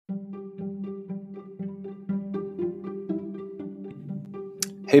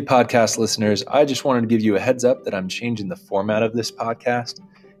Hey, podcast listeners, I just wanted to give you a heads up that I'm changing the format of this podcast.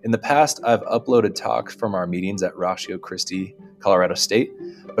 In the past, I've uploaded talks from our meetings at Ratio Christi, Colorado State,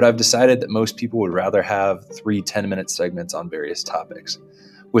 but I've decided that most people would rather have 3 10-minute segments on various topics.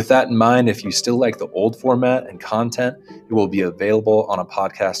 With that in mind, if you still like the old format and content, it will be available on a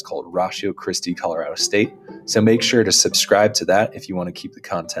podcast called Ratio Christi, Colorado State. So make sure to subscribe to that if you want to keep the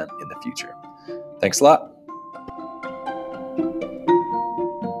content in the future. Thanks a lot.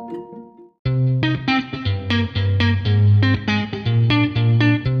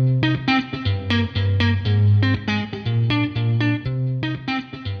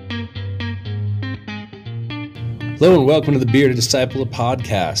 Hello and welcome to the Bearded Disciple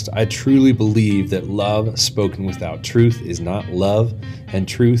podcast. I truly believe that love spoken without truth is not love, and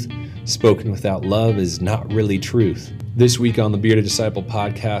truth spoken without love is not really truth. This week on the Bearded Disciple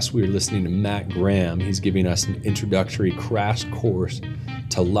podcast, we are listening to Matt Graham. He's giving us an introductory crash course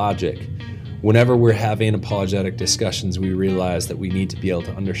to logic. Whenever we're having apologetic discussions, we realize that we need to be able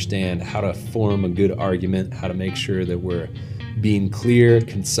to understand how to form a good argument, how to make sure that we're being clear,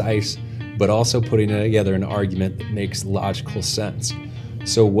 concise, but also putting together an argument that makes logical sense.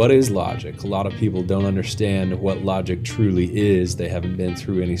 So what is logic? A lot of people don't understand what logic truly is. They haven't been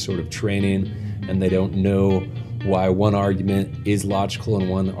through any sort of training, and they don't know why one argument is logical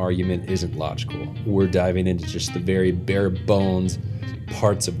and one argument isn't logical. We're diving into just the very bare bones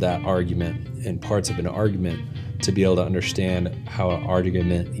parts of that argument and parts of an argument to be able to understand how an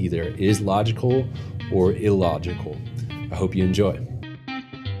argument either is logical or illogical. I hope you enjoy.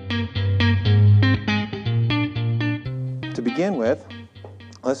 To begin with,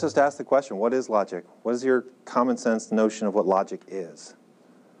 let's just ask the question, what is logic? What is your common sense notion of what logic is?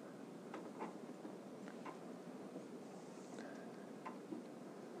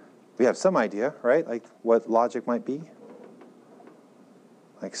 We have some idea, right? Like what logic might be.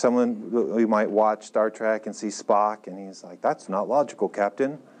 Like we might watch Star Trek and see Spock and he's like, that's not logical,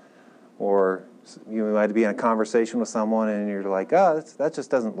 Captain. Or you might be in a conversation with someone and you're like, that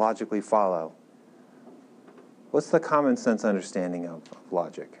just doesn't logically follow. What's the common sense understanding of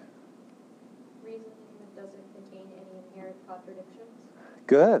logic? Reasoning that doesn't contain any inherent contradictions.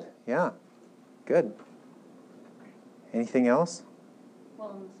 Good, yeah. Good. Anything else?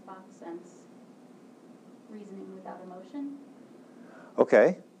 Well, in the Spock sense, reasoning without emotion.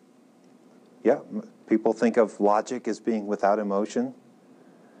 Okay. Yeah, people think of logic as being without emotion.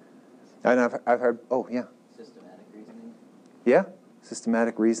 And I've heard, Systematic reasoning. Yeah,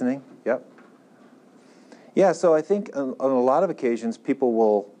 systematic reasoning, yep. Yeah, so I think on a lot of occasions people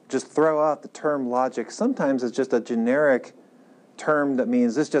will just throw out the term logic. Sometimes it's just a generic term that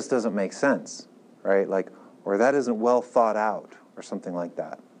means this just doesn't make sense, right? Or that isn't well thought out or something like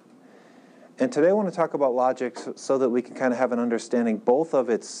that. And today I want to talk about logic so that we can kind of have an understanding both of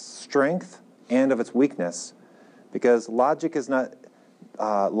its strength and of its weakness, because logic is not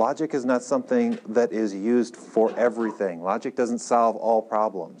something that is used for everything. Logic doesn't solve all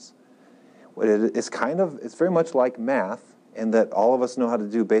problems. It's very much like math in that all of us know how to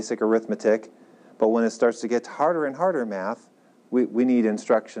do basic arithmetic, but when it starts to get harder and harder math, we need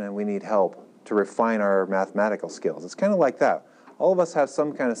instruction and we need help to refine our mathematical skills. It's kind of like that. All of us have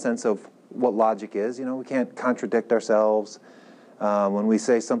some kind of sense of what logic is. You know, we can't contradict ourselves. When we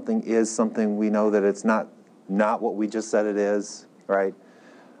say something is something, we know that it's not what we just said it is, right?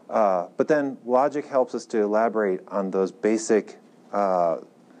 But then logic helps us to elaborate on those basic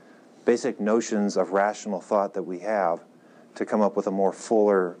notions of rational thought that we have to come up with a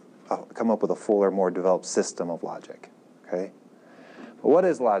fuller, more developed system of logic. Okay, but what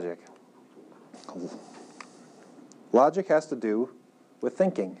is logic? Logic has to do with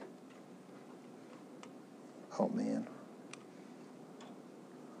thinking. Oh man!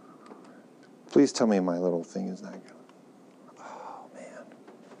 Please tell me my little thing is not good. Oh man!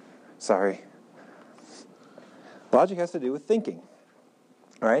 Sorry. Logic has to do with thinking.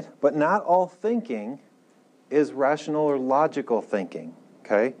 Right? But not all thinking is rational or logical thinking.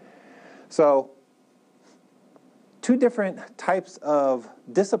 Okay? So, two different types of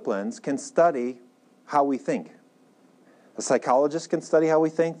disciplines can study how we think. The psychologist can study how we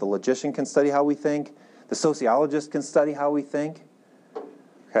think. The logician can study how we think. The sociologist can study how we think.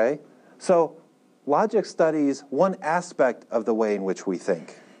 Okay? So, logic studies one aspect of the way in which we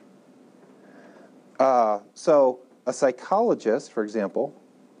think. So, a psychologist, for example,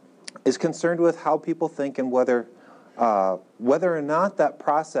 is concerned with how people think and whether or not that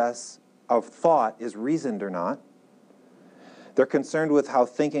process of thought is reasoned or not. They're concerned with how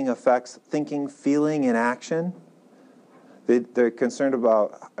thinking affects thinking, feeling, and action. They're concerned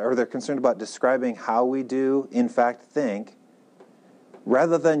about describing how we do, in fact, think.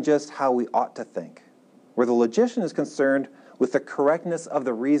 rather than just how we ought to think. Where the logician is concerned with the correctness of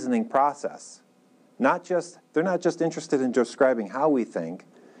the reasoning process. They're not just interested in describing how we think,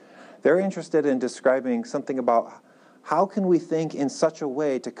 they're interested in describing something about how can we think in such a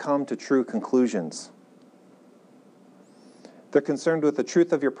way to come to true conclusions. They're concerned with the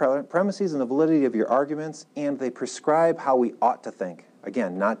truth of your premises and the validity of your arguments, and they prescribe how we ought to think.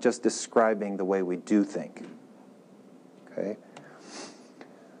 Again, not just describing the way we do think. Okay?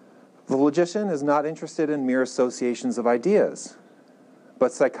 The logician is not interested in mere associations of ideas,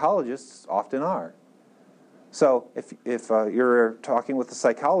 but psychologists often are. So if you're talking with a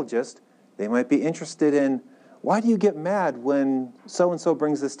psychologist, they might be interested in, why do you get mad when so-and-so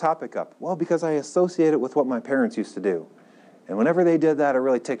brings this topic up? Well, because I associate it with what my parents used to do. And whenever they did that, it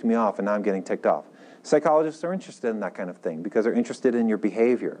really ticked me off, and now I'm getting ticked off. Psychologists are interested in that kind of thing because they're interested in your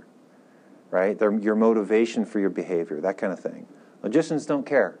behavior, right? Your motivation for your behavior, that kind of thing. Logicians don't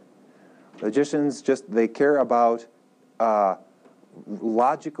care. Logicians they care about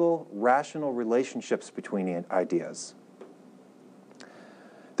logical, rational relationships between ideas.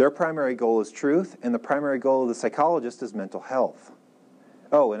 Their primary goal is truth, and the primary goal of the psychologist is mental health.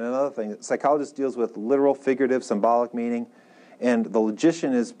 Oh, and another thing, the psychologist deals with literal, figurative, symbolic meaning, and the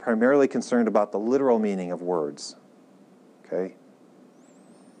logician is primarily concerned about the literal meaning of words. Okay?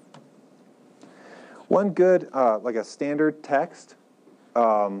 One good, like a standard text,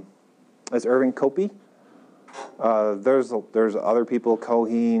 is Irving Copey. There's other people,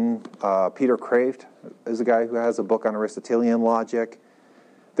 Cohen, Peter Kraft is a guy who has a book on Aristotelian logic.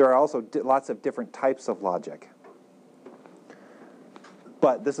 There are also lots of different types of logic.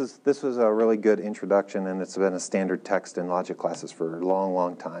 But this was a really good introduction, and it's been a standard text in logic classes for a long,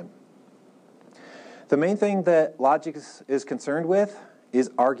 long time. The main thing that logic is concerned with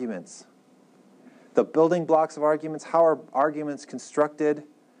is arguments. The building blocks of arguments, how are arguments constructed,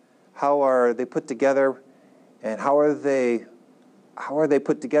 how are they put together, and how are they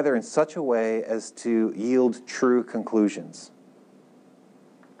put together in such a way as to yield true conclusions.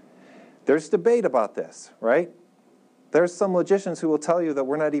 There's debate about this, right? There's some logicians who will tell you that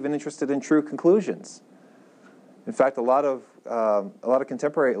we're not even interested in true conclusions. In fact, a lot of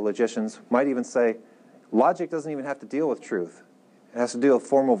contemporary logicians might even say logic doesn't even have to deal with truth. It has to deal with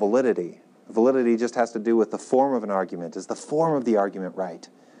formal validity. Validity just has to do with the form of an argument. Is the form of the argument right?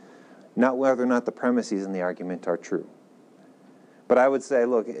 Not whether or not the premises in the argument are true. But I would say,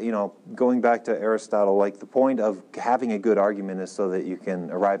 look, going back to Aristotle, like the point of having a good argument is so that you can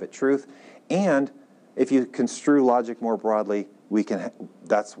arrive at truth, and if you construe logic more broadly,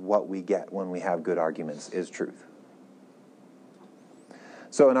 that's what we get when we have good arguments, is truth.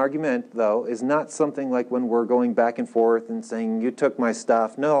 So an argument, though, is not something like when we're going back and forth and saying, you took my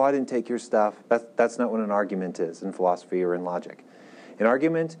stuff. No, I didn't take your stuff. That's not what an argument is in philosophy or in logic. An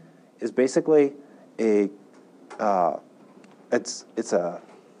argument is basically it's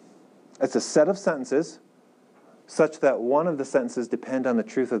a set of sentences such that one of the sentences depend on the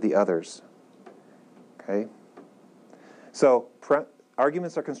truth of the others. Okay? So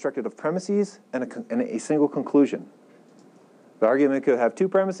arguments are constructed of premises and a single conclusion. The argument could have 2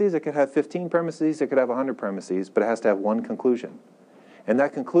 premises, it could have 15 premises, it could have 100 premises, but it has to have one conclusion. And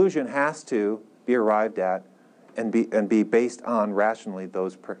that conclusion has to be arrived at and be based on rationally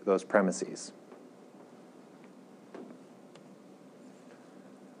those premises.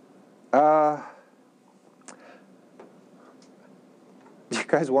 Do you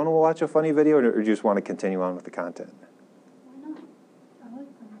guys want to watch a funny video, or do you just want to continue on with the content? Why not? I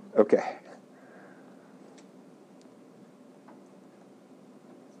like them. Okay.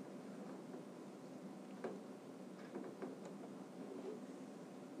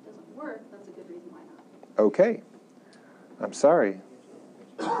 It doesn't work, that's a good reason why not. Okay. I'm sorry.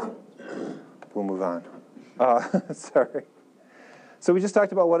 We'll move on. Sorry. So we just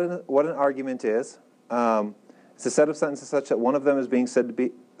talked about what an argument is. It's a set of sentences such that one of them is being said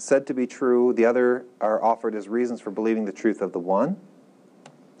to be true, the other are offered as reasons for believing the truth of the one.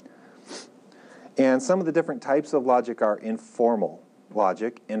 And some of the different types of logic are informal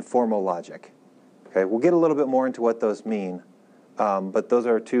logic and formal logic. Okay, we'll get a little bit more into what those mean, but those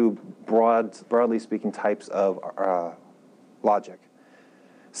are two broadly speaking types of logic.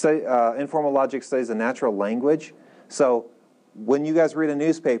 So, informal logic studies the natural language. So when you guys read a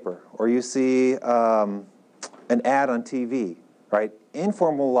newspaper or you see an ad on TV, right?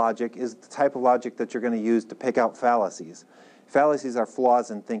 Informal logic is the type of logic that you're going to use to pick out fallacies. Fallacies are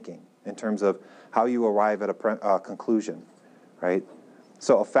flaws in thinking in terms of how you arrive at a conclusion, right?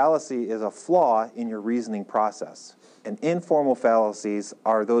 So a fallacy is a flaw in your reasoning process. And informal fallacies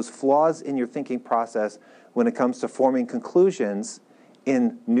are those flaws in your thinking process when it comes to forming conclusions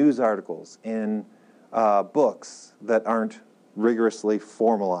in news articles, in books that aren't rigorously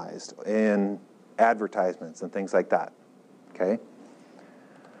formalized, in advertisements and things like that. Okay?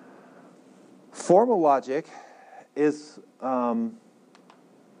 Formal logic is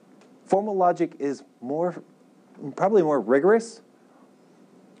probably more rigorous,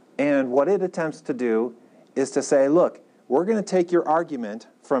 and what it attempts to do is to say, look, we're going to take your argument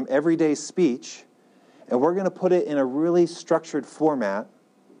from everyday speech and we're going to put it in a really structured format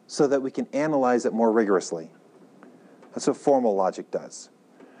so that we can analyze it more rigorously. That's what formal logic does.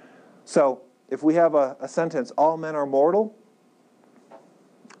 So if we have a sentence, all men are mortal,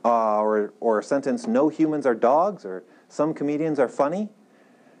 or a sentence, no humans are dogs, or some comedians are funny,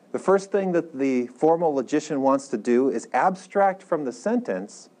 the first thing that the formal logician wants to do is abstract from the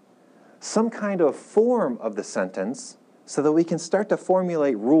sentence some kind of form of the sentence so that we can start to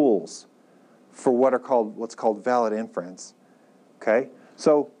formulate rules for what's called valid inference. Okay?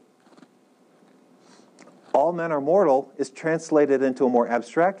 So all men are mortal is translated into a more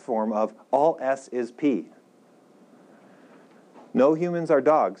abstract form of all S is P. No humans are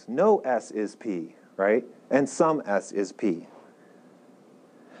dogs. No S is P, right? And some S is P.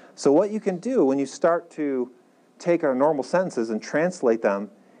 So what you can do when you start to take our normal sentences and translate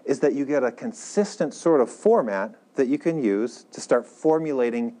them is that you get a consistent sort of format that you can use to start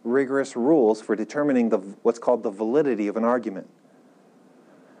formulating rigorous rules for determining what's called the validity of an argument.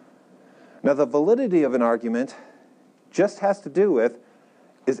 Now, the validity of an argument just has to do with,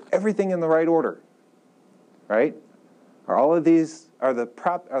 is everything in the right order? Right? Are all of these, are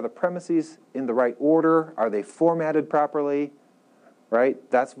the premises in the right order? Are they formatted properly? Right?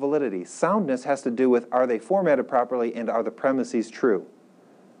 That's validity. Soundness has to do with, are they formatted properly and are the premises true?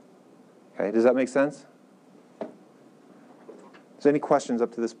 Okay, does that make sense? Is there any questions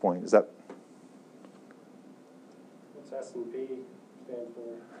up to this point? What's S&P stand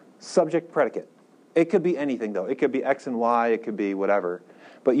for? Subject predicate. It could be anything, though. It could be X and Y. It could be whatever.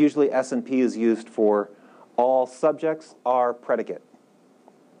 But usually S&P is used for all subjects are predicate.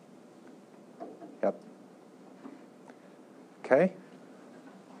 Yep. Okay.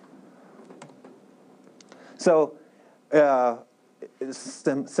 So,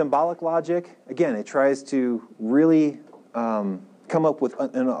 symbolic logic, again, it tries to really come up with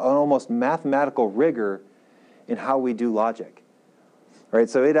an almost mathematical rigor in how we do logic. Right?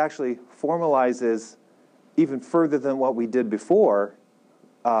 So it actually formalizes even further than what we did before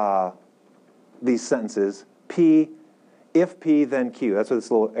these sentences. P, if P, then Q. That's what this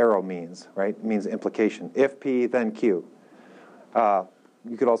little arrow means, right? It means implication. If P, then Q.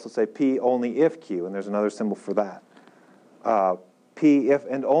 You could also say P only if Q, and there's another symbol for that. P if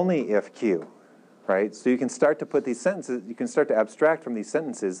and only if Q, right? So you can start to put these sentences, you can start to abstract from these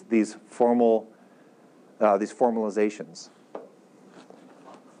sentences these formalizations.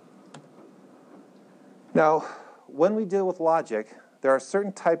 Now, when we deal with logic, there are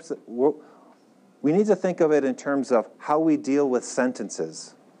certain types that we need to think of it in terms of how we deal with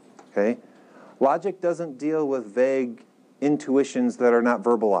sentences. Okay? Logic doesn't deal with vague intuitions that are not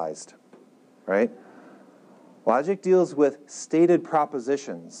verbalized, right? Logic deals with stated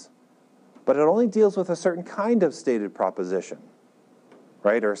propositions, but it only deals with a certain kind of stated proposition,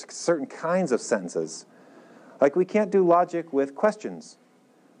 right? Or certain kinds of sentences. Like we can't do logic with questions.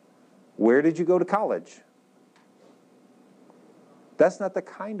 Where did you go to college? That's not the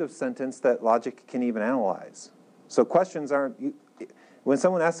kind of sentence that logic can even analyze. So questions aren't, when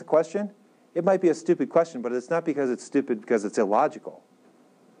someone asks a question, it might be a stupid question, but it's not because it's stupid because it's illogical.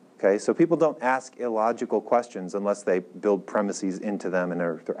 Okay, so people don't ask illogical questions unless they build premises into them and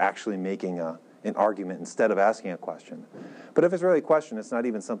they're actually making an argument instead of asking a question. But if it's really a question, it's not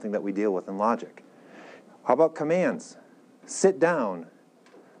even something that we deal with in logic. How about commands? Sit down,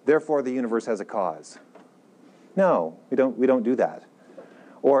 therefore the universe has a cause. No, we don't do that.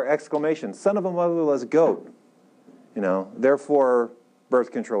 Or exclamation, son of a motherless goat, therefore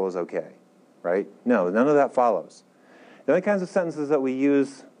birth control is okay. Right? No, none of that follows. The only kinds of sentences that we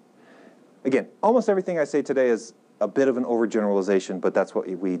use, again, almost everything I say today is a bit of an overgeneralization, but that's what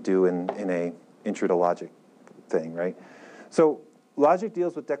we do in a intro to logic thing, right? So logic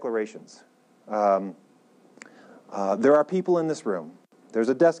deals with declarations. There are people in this room. There's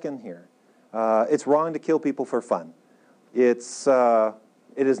a desk in here. It's wrong to kill people for fun. It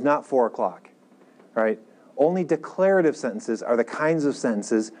is not 4 o'clock, right? Only declarative sentences are the kinds of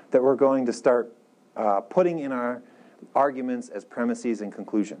sentences that we're going to start putting in our arguments as premises and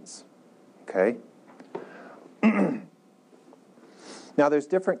conclusions. Okay? Now, there's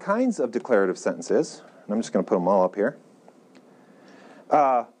different kinds of declarative sentences, and I'm just going to put them all up here.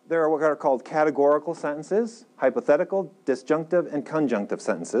 There are what are called categorical sentences, hypothetical, disjunctive, and conjunctive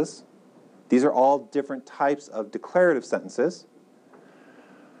sentences. These are all different types of declarative sentences.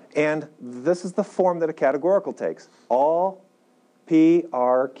 And this is the form that a categorical takes. All P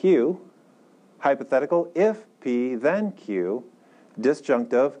are Q, hypothetical, if P, then Q,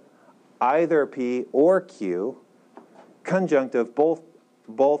 disjunctive, either P or Q, conjunctive,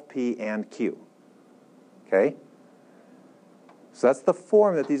 both P and Q. Okay? So that's the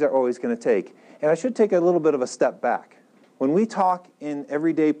form that these are always going to take. And I should take a little bit of a step back. When we talk in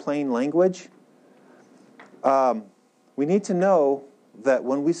everyday plain language, we need to know that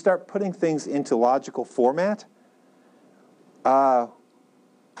when we start putting things into logical format,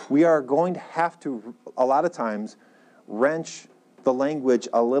 we are going to have to, a lot of times, wrench the language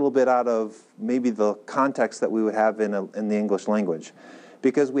a little bit out of maybe the context that we would have in the English language.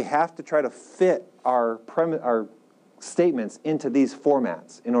 Because we have to try to fit our statements into these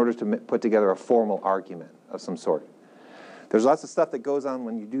formats in order to put together a formal argument of some sort. There's lots of stuff that goes on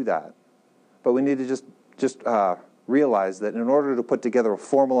when you do that, but we need to just realize that in order to put together a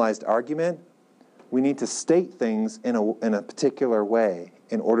formalized argument, we need to state things in a particular way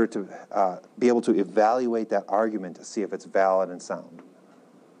in order to be able to evaluate that argument to see if it's valid and sound.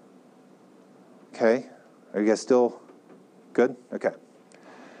 Okay? Are you guys still good? Okay.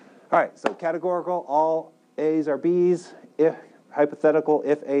 All right, so categorical, all A's are B's, if hypothetical,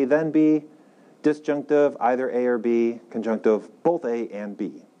 if A then B, disjunctive, either A or B, conjunctive, both A and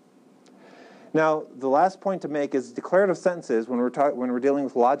B. Now, the last point to make is declarative sentences, when we're dealing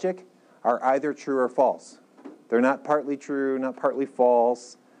with logic, are either true or false. They're not partly true, not partly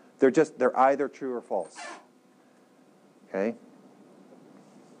false. They're either true or false. Okay?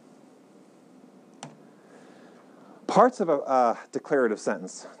 Parts of a declarative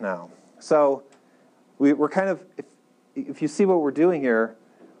sentence now. So we're kind of, if you see what we're doing here,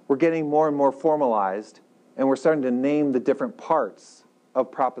 we're getting more and more formalized, and we're starting to name the different parts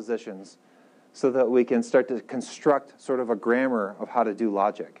of propositions so that we can start to construct sort of a grammar of how to do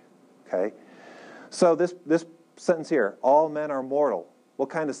logic. Okay? So this sentence here, all men are mortal. What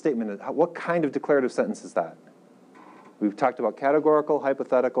kind of statement, what kind of declarative sentence is that? We've talked about categorical,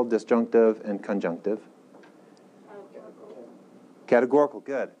 hypothetical, disjunctive, and conjunctive. Categorical,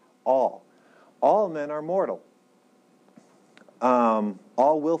 good. All. All men are mortal.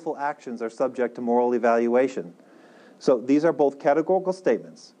 All willful actions are subject to moral evaluation. So these are both categorical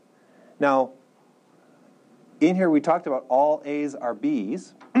statements. Now, in here we talked about all A's are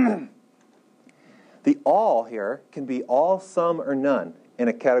B's. The all here can be all, some, or none in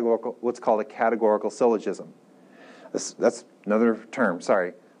a categorical, what's called a categorical syllogism. That's another term,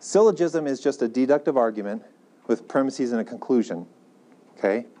 sorry. Syllogism is just a deductive argument with premises and a conclusion.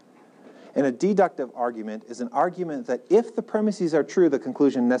 Okay? And a deductive argument is an argument that if the premises are true, the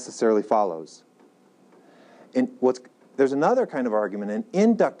conclusion necessarily follows. And there's another kind of argument, an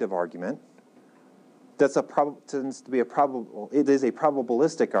inductive argument, tends to be it is a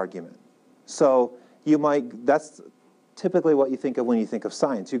probabilistic argument. So that's typically what you think of when you think of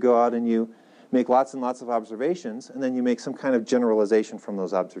science. You go out and you make lots and lots of observations, and then you make some kind of generalization from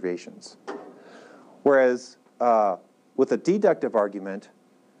those observations. Whereas with a deductive argument,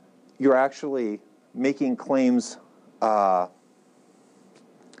 you're actually making claims. Well,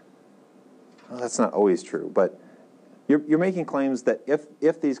 that's not always true, but you're making claims that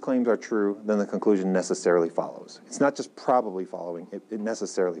if these claims are true, then the conclusion necessarily follows. It's not just probably following, it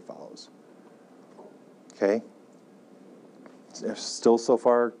necessarily follows. Okay? Still so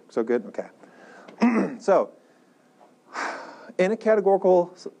far, so good? Okay. So, in a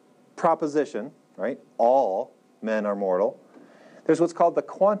categorical proposition, right, all men are mortal, there's what's called the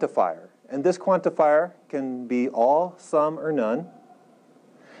quantifier. And this quantifier can be all, some, or none.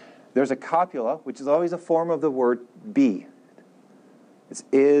 There's a copula, which is always a form of the word be. It's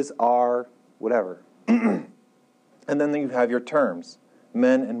is, are, whatever. And then you have your terms,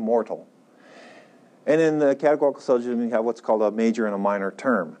 men and mortal. And in the categorical syllogism, you have what's called a major and a minor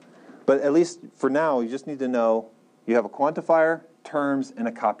term. But at least for now, you just need to know you have a quantifier, terms, and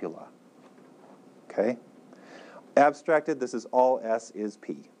a copula. Okay? Abstracted, this is all S is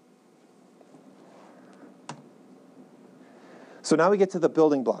P. So now we get to the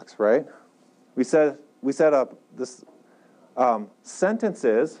building blocks, right? We set up this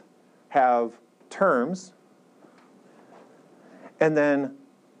sentences have terms, and then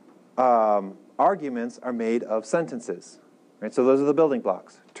arguments are made of sentences. Right? So those are the building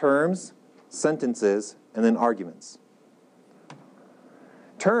blocks. Terms, sentences, and then arguments.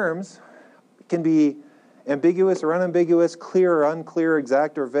 Terms can be ambiguous or unambiguous, clear or unclear,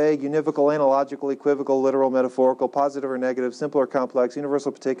 exact or vague, univocal, analogical, equivocal, literal, metaphorical, positive or negative, simple or complex,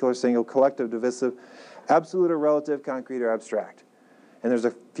 universal, particular, single, collective, divisive, absolute or relative, concrete or abstract. And there's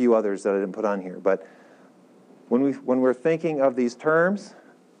a few others that I didn't put on here. But when we're thinking of these terms,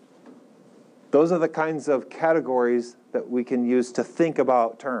 those are the kinds of categories that we can use to think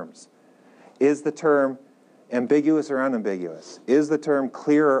about terms. Is the term ambiguous or unambiguous? Is the term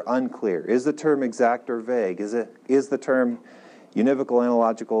clear or unclear? Is the term exact or vague? Is the term univocal,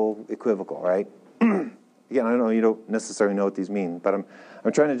 analogical, equivocal, right? Again, I know you don't necessarily know what these mean, but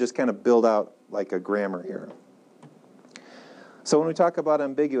I'm trying to just kind of build out like a grammar here. So when we talk about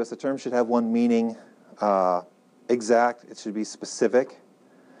ambiguous, the term should have one meaning. Exact, it should be specific.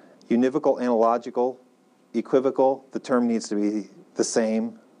 Univocal, analogical, equivocal, the term needs to be the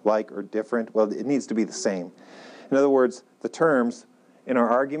same, like, or different. Well, it needs to be the same. In other words, the terms in our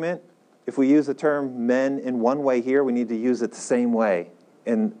argument, if we use the term men in one way here, we need to use it the same way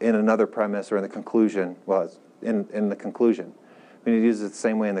in another premise or in the conclusion. Well, in the conclusion. We need to use it the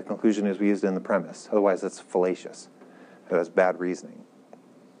same way in the conclusion as we used it in the premise. Otherwise, that's fallacious. That's bad reasoning.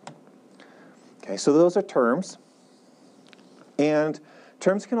 Okay, so those are terms. And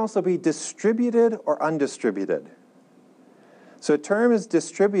terms can also be distributed or undistributed. So a term is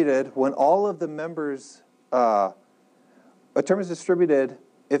distributed when all of the members, a term is distributed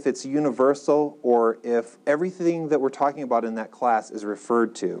if it's universal or if everything that we're talking about in that class is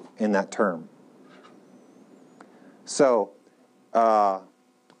referred to in that term. So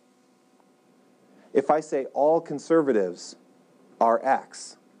if I say all conservatives are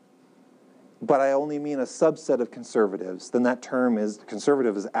X, but I only mean a subset of conservatives, then that term is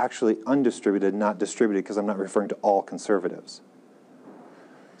conservative is actually undistributed, not distributed, because I'm not referring to all conservatives.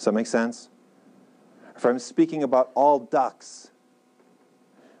 Does that make sense? If I'm speaking about all ducks,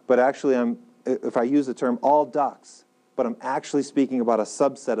 but actually if I use the term all ducks, but I'm actually speaking about a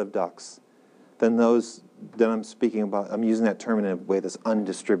subset of ducks, then I'm using that term in a way that's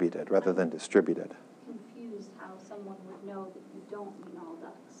undistributed rather than distributed. Confused how someone would know that you don't mean all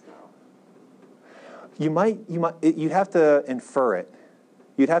ducks, though. You'd have to infer it.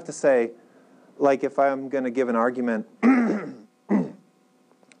 You'd have to say, like if I'm going to give an argument,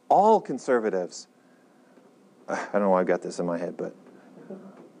 all conservatives, I don't know why I got this in my head, but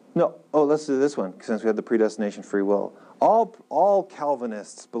no. Oh, let's do this one since we had the predestination free will. All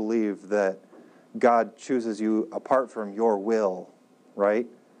Calvinists believe that God chooses you apart from your will, right?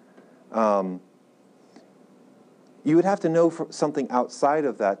 You would have to know something outside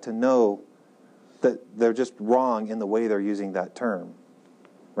of that to know that they're just wrong in the way they're using that term,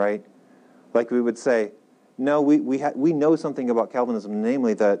 right? Like we would say, no, we know something about Calvinism,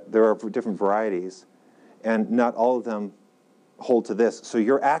 namely that there are different varieties, and not all of them hold to this. So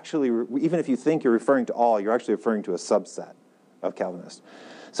you're actually, even if you think you're referring to all, you're actually referring to a subset of Calvinists.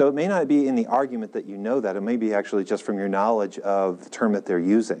 So it may not be in the argument that you know that. It may be actually just from your knowledge of the term that they're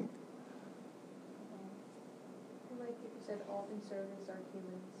using. Like if you said all conservatives are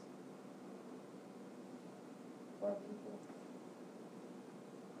humans or people.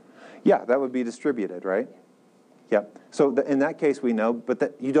 Yeah, that would be distributed, right? Yeah. So in that case we know, but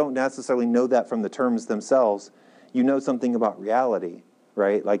that you don't necessarily know that from the terms themselves. You know something about reality,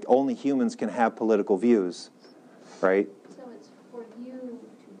 right? Like only humans can have political views, right? So it's for you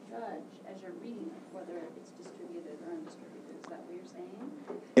to judge as you're reading it whether it's distributed or undistributed. Is that what you're saying?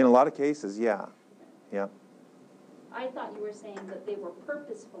 In a lot of cases, yeah. Okay. Yeah. I thought you were saying that they were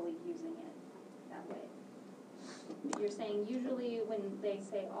purposefully using it that way. But you're saying usually when they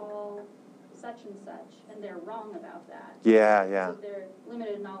say all such and such, and they're wrong about that. Yeah. So they're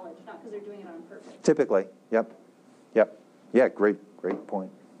limited knowledge, not because they're doing it on purpose. Typically, yep. Yeah, great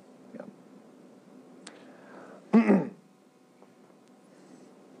point. Yeah.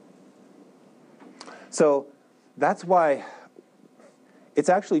 So that's why it's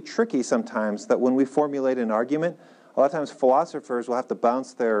actually tricky sometimes that when we formulate an argument, a lot of times philosophers will have to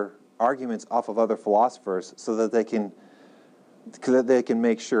bounce their arguments off of other philosophers so that they can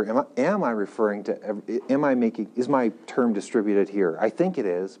make sure, am I referring to, is my term distributed here? I think it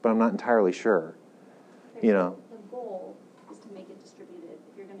is, but I'm not entirely sure. You know. The goal is to make it distributed.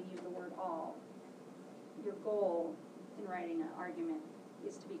 If you're going to use the word all, your goal in writing an argument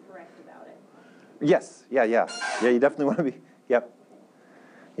is to be correct about it. Yes, yeah, you definitely want to be, yep.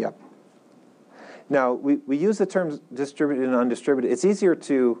 Now, we use the terms distributed and undistributed. It's easier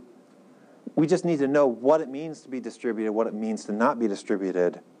we just need to know what it means to be distributed, what it means to not be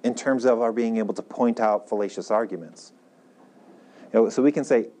distributed, in terms of our being able to point out fallacious arguments. So we can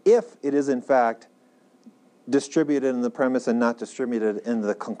say, if it is in fact distributed in the premise and not distributed in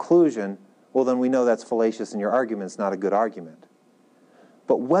the conclusion, well, then we know that's fallacious and your argument's not a good argument.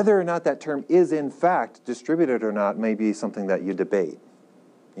 But whether or not that term is in fact distributed or not may be something that you debate.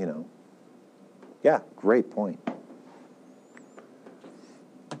 You know. Yeah, great point.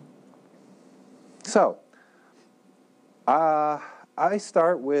 So, I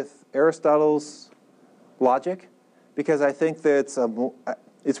start with Aristotle's logic because I think that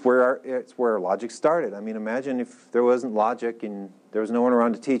it's where logic started. I mean, imagine if there wasn't logic and there was no one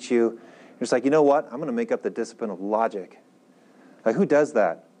around to teach you. You're just like, you know what? I'm going to make up the discipline of logic. Like, who does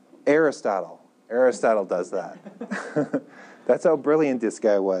that? Aristotle. Aristotle does that. That's how brilliant this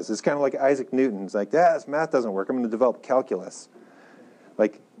guy was. It's kind of like Isaac Newton. It's like, this math doesn't work. I'm going to develop calculus.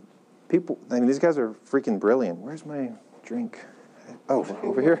 Like, people, I mean, these guys are freaking brilliant. Where's my drink? Oh,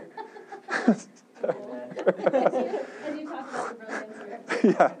 over here? As you talk about the brilliance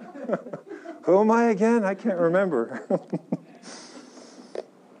here. Yeah. Who am I again? I can't remember.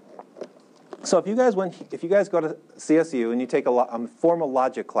 So if you guys go to CSU and you take a formal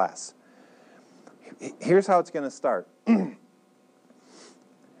logic class, here's how it's going to start.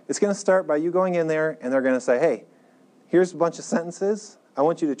 It's going to start by you going in there and they're going to say, hey, here's a bunch of sentences. I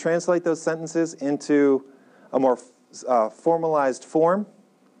want you to translate those sentences into a more formalized form.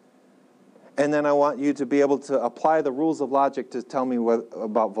 And then I want you to be able to apply the rules of logic to tell me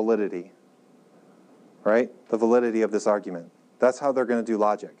about validity. Right? The validity of this argument. That's how they're going to do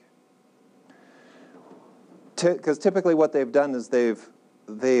logic. Because typically what they've done is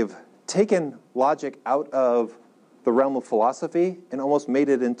they've taken logic out of the realm of philosophy and almost made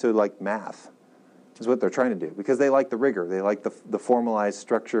it into like math. Is what they're trying to do. Because they like the rigor. They like the formalized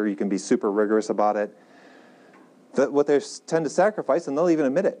structure. You can be super rigorous about it. What they tend to sacrifice, and they'll even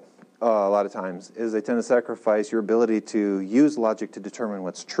admit it a lot of times, is they tend to sacrifice your ability to use logic to determine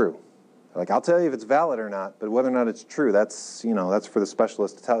what's true. Like, I'll tell you if it's valid or not, but whether or not it's true, that's for the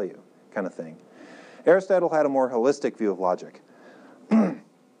specialist to tell you, kind of thing. Aristotle had a more holistic view of logic.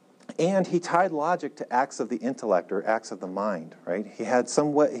 And he tied logic to acts of the intellect or acts of the mind, right? He had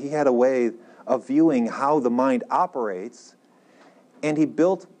a way of viewing how the mind operates, and he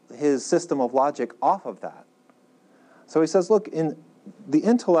built his system of logic off of that. So he says, look, the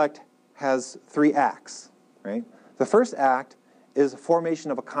intellect has 3 acts, right? The first act is the formation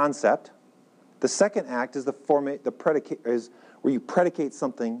of a concept. The second act is where you predicate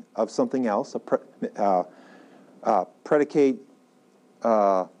something of something else. Predicate.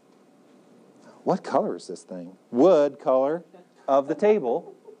 What color is this thing? Wood color of the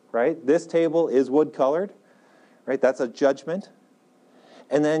table, right? This table is wood colored, right? That's a judgment.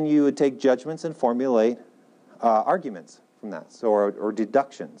 And then you would take judgments and formulate arguments from that, or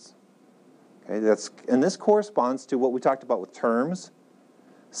deductions. Okay, and this corresponds to what we talked about with terms,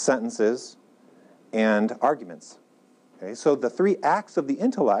 sentences, and arguments. Okay, so the 3 acts of the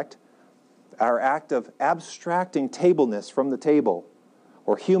intellect are act of abstracting tableness from the table,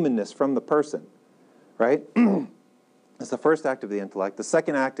 or humanness from the person, right? It's the first act of the intellect. The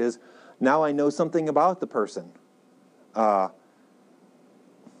second act is, now I know something about the person. Let's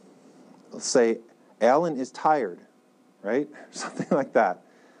say, Alan is tired, right? Something like that.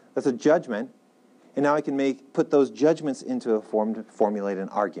 That's a judgment. And now I can put those judgments into a form to formulate an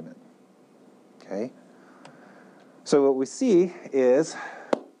argument. Okay? So what we see is,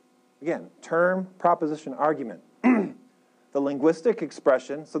 again, term, proposition, argument. The linguistic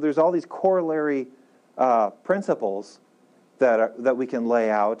expression, so there's all these corollary principles that we can lay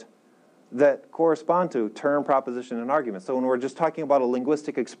out that correspond to term, proposition, and argument. So when we're just talking about a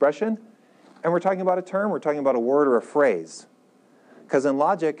linguistic expression, and we're talking about a term, we're talking about a word or a phrase. Because in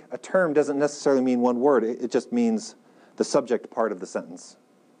logic, a term doesn't necessarily mean one word. It just means the subject part of the sentence,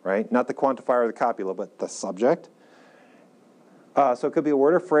 right? Not the quantifier or the copula, but the subject. So it could be a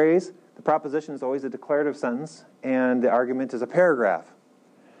word or phrase. The proposition is always a declarative sentence, and the argument is a paragraph.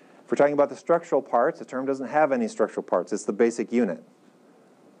 If we're talking about the structural parts, the term doesn't have any structural parts. It's the basic unit,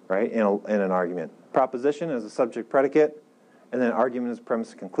 right, in an argument. Proposition is a subject predicate, and then argument is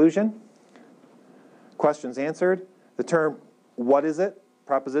premise and conclusion. Questions answered. The term, what is it?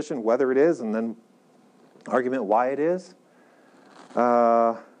 Proposition, whether it is, and then argument, why it is.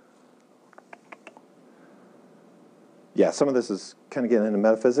 Yeah, some of this is kind of getting into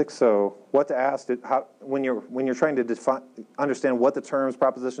metaphysics. So, what to ask when you're trying to understand what the terms,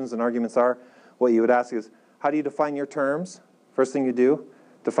 propositions, and arguments are, what you would ask is, how do you define your terms? First thing you do,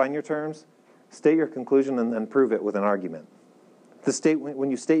 define your terms, state your conclusion, and then prove it with an argument. When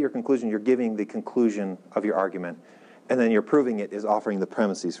you state your conclusion, you're giving the conclusion of your argument, and then you're proving it is offering the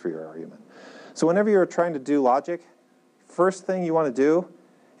premises for your argument. So whenever you're trying to do logic, first thing you want to do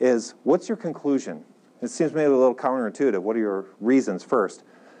is, what's your conclusion? It seems maybe a little counterintuitive. What are your reasons first?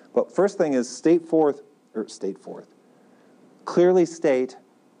 But first thing is clearly state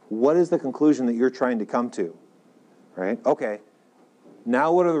what is the conclusion that you're trying to come to, right? Okay,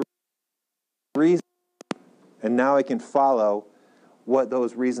 now what are the reasons? And now I can follow what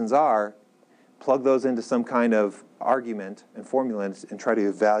those reasons are, plug those into some kind of argument and formula, and try to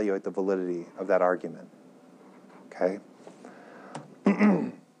evaluate the validity of that argument. Okay?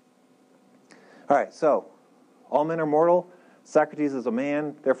 All right, so all men are mortal. Socrates is a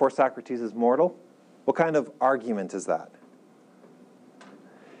man, therefore Socrates is mortal. What kind of argument is that?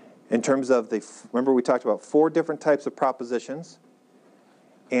 In terms of remember we talked about 4 different types of propositions,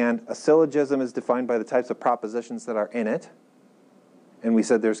 and a syllogism is defined by the types of propositions that are in it. And we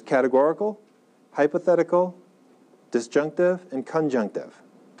said there's categorical, hypothetical, disjunctive, and conjunctive.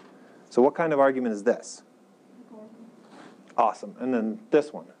 So what kind of argument is this? Awesome. And then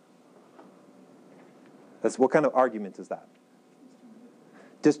this one. What kind of argument is that?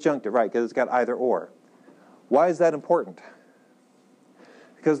 Disjunctive, right, because it's got either or. Why is that important?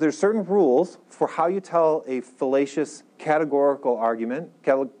 Because there's certain rules for how you tell a fallacious categorical argument,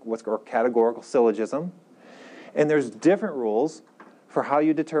 what's called categorical syllogism, and there's different rules for how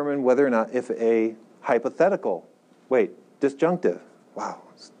you determine whether or not if a disjunctive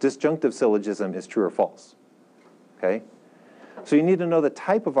syllogism is true or false. Okay? So you need to know the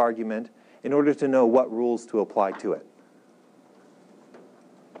type of argument in order to know what rules to apply to it.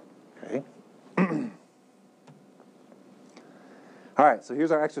 Okay? All right, so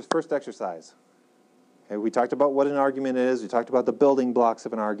here's our first exercise. Okay, we talked about what an argument is. We talked about the building blocks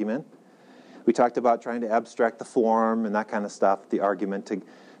of an argument. We talked about trying to abstract the form and that kind of stuff, the argument,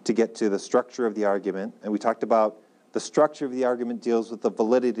 to get to the structure of the argument. And we talked about the structure of the argument deals with the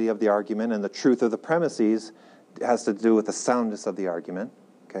validity of the argument, and the truth of the premises has to do with the soundness of the argument.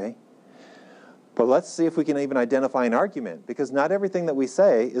 Okay? But let's see if we can even identify an argument, because not everything that we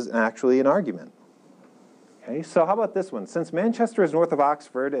say is actually an argument. Okay, so how about this one? Since Manchester is north of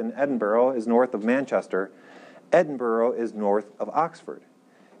Oxford and Edinburgh is north of Manchester, Edinburgh is north of Oxford.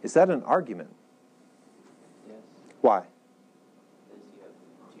 Is that an argument? Yes. Why? Because you have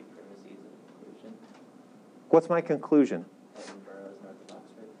 2 premises of conclusion. What's my conclusion? Edinburgh is north of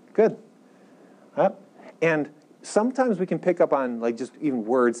Oxford. Good. And sometimes we can pick up on just even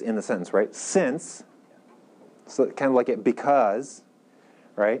words in the sentence, right? Since, so kind of like it because,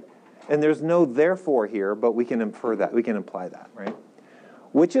 right? And there's no therefore here, but we can infer that. We can imply that, right?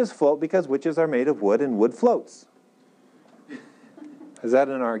 Witches float because witches are made of wood and wood floats. Is that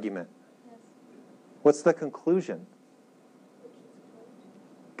an argument? Yes. What's the conclusion?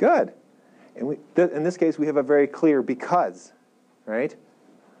 Good. And in this case, we have a very clear because, right?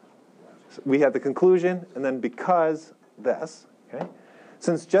 So we have the conclusion, and then because this, okay?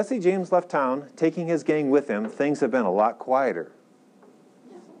 Since Jesse James left town, taking his gang with him, things have been a lot quieter.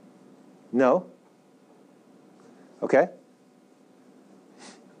 No? Okay?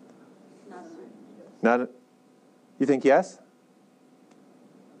 You think yes?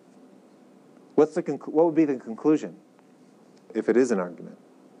 What would be the conclusion if it is an argument?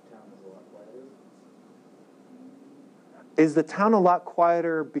 Town is a lot quieter. Is the town a lot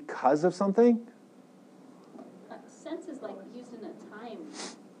quieter because of something? Since is like used in a time.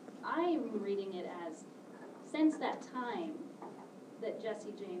 I'm reading it as since that time that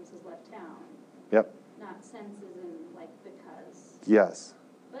Jesse James has left town. Yep. Not since as in like because. Yes.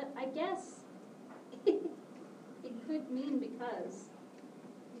 But I guess it could mean because.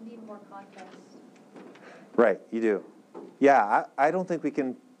 You need more context. Right, you do. Yeah, I don't think we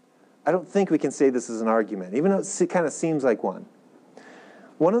can say this is an argument, even though it kind of seems like one.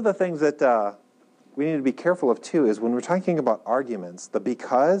 One of the things that we need to be careful of, too, is when we're talking about arguments, the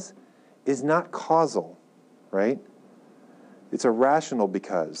because is not causal, right? It's a rational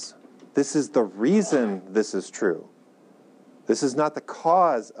because. This is the reason this is true. This is not the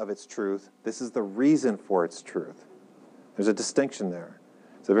cause of its truth. This is the reason for its truth. There's a distinction there.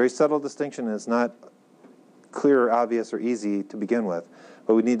 It's a very subtle distinction, and it's not clear, obvious, or easy to begin with,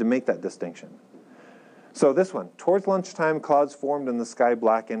 but we need to make that distinction. So this one, towards lunchtime, clouds formed and the sky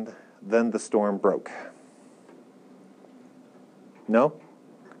blackened, then the storm broke. No?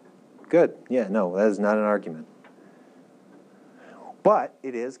 Good. Yeah, no, that is not an argument. But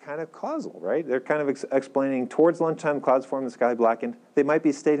it is kind of causal, right? They're kind of explaining towards lunchtime, clouds formed, the sky blackened. They might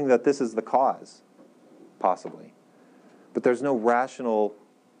be stating that this is the cause, possibly. But there's no rational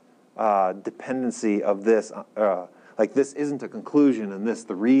dependency of this. Like this isn't a conclusion and this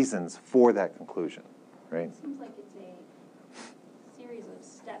the reasons for that conclusion, right? It seems like it's a series of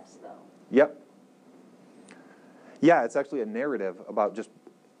steps, though. Yep. Yeah, it's actually a narrative about just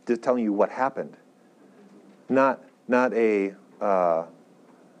telling you what happened. Not a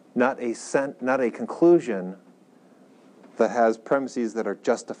not a conclusion that has premises that are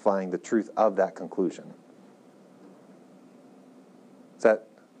justifying the truth of that conclusion. Is that?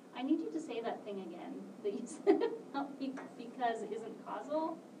 I need you to say that thing again that you said about because isn't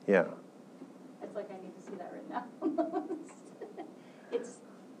causal. Yeah. It's like I need to see that written down.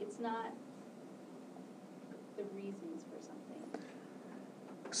 It's not the reasons for something.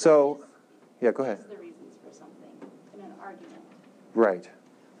 So, yeah, go ahead. It's the reasons for something in an argument. Right.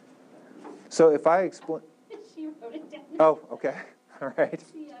 So if I explain... She wrote it down. Oh, okay. All right.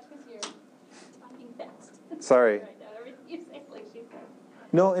 Yeah, because you're talking fast. Sorry. Write down everything you say, like she said.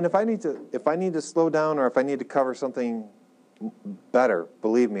 No, and if I need to slow down or if I need to cover something better,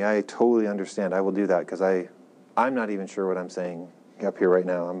 believe me, I totally understand. I will do that because I'm not even sure what I'm saying up here right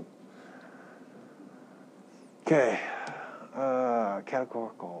now. Okay.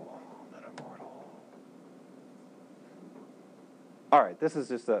 Categorical, men are mortal. All right, this is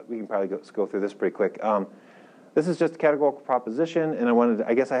just we can probably go through this pretty quick. This is just a categorical proposition, and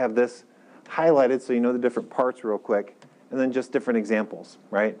I guess I have this highlighted so you know the different parts real quick, and then just different examples,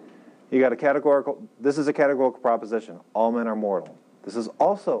 right? You got this is a categorical proposition. All men are mortal. This is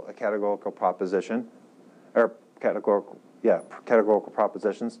also a categorical proposition, or categorical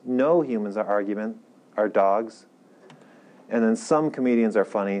propositions. No humans are dogs. And then some comedians are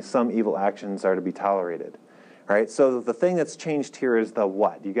funny, some evil actions are to be tolerated. All right, so the thing that's changed here is the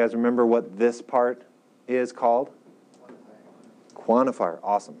what. Do you guys remember what this part is called? Quantifier.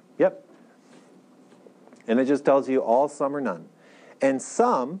 Awesome. Yep. And it just tells you all, some, or none. And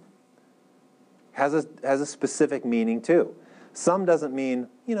some has a specific meaning too. Some doesn't mean,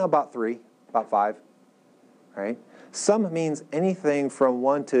 about 3, about 5. Right? Some means anything from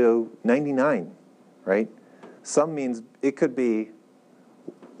 1 to 99. Right? Some means it could be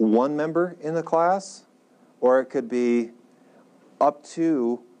one member in the class, or it could be up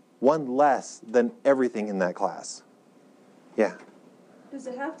to one less than everything in that class. Yeah? Does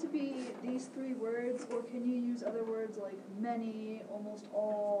it have to be these 3 words, or can you use other words like many, almost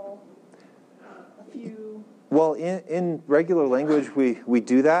all, a few? Well, in regular language, we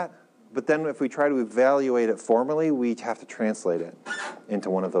do that, but then if we try to evaluate it formally, we have to translate it into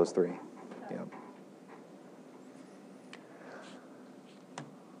one of those 3. Yeah.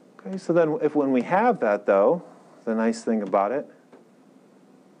 Okay, so then when we have that, though, the nice thing about it...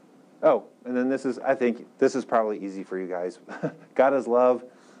 Oh, and then I think this is probably easy for you guys. God is love.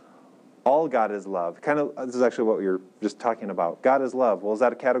 All God is love. This is actually what we were just talking about. God is love. Well, is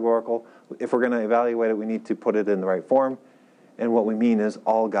that a categorical? If we're going to evaluate it, we need to put it in the right form. And what we mean is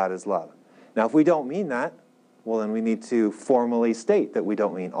all God is love. Now, if we don't mean that, well, then we need to formally state that we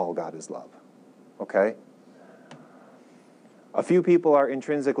don't mean all God is love. Okay? A few people are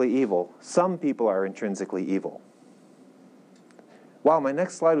intrinsically evil. Some people are intrinsically evil. Wow, my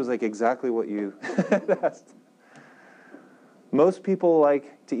next slide was like exactly what you asked. Most people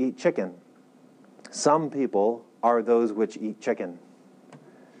like to eat chicken. Some people are those which eat chicken.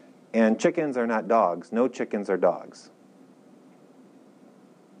 And chickens are not dogs. No chickens are dogs.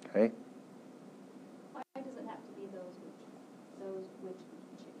 Okay? Why does it have to be those which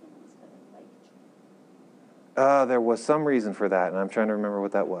eat chicken instead of like chicken? There was some reason for that, and I'm trying to remember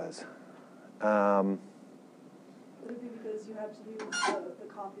what that was. Would it be because you have to do the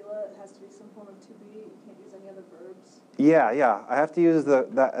copula? It has to be some form of to be. You can't use any other verbs. Yeah. I have to use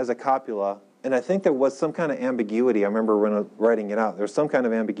that as a copula. And I think there was some kind of ambiguity. I remember when I was writing it out. There was some kind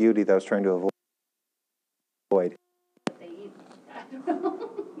of ambiguity that I was trying to avoid. They eat, I don't know.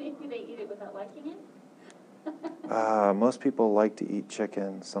 Maybe they eat it without liking it. Most people like to eat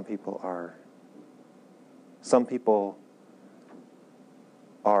chicken. Some people are.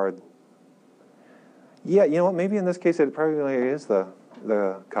 Yeah, you know what? Maybe in this case it probably is the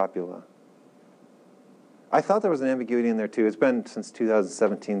copula. I thought there was an ambiguity in there too. It's been since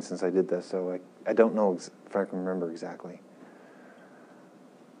 2017 since I did this, so I don't know if I can remember exactly.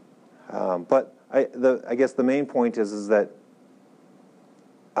 But I guess the main point is that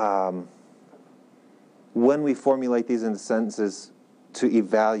when we formulate these into sentences to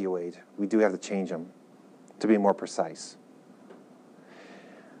evaluate, we do have to change them to be more precise.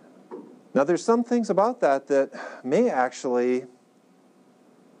 Now, there's some things about that may actually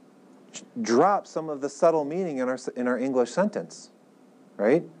drop some of the subtle meaning in our English sentence,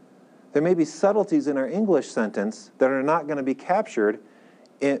 right? There may be subtleties in our English sentence that are not going to be captured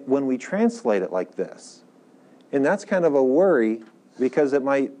when we translate it like this. And that's kind of a worry because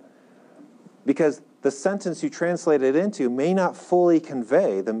the sentence you translate it into may not fully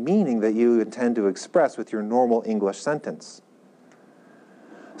convey the meaning that you intend to express with your normal English sentence.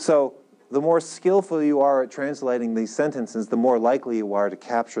 So the more skillful you are at translating these sentences, the more likely you are to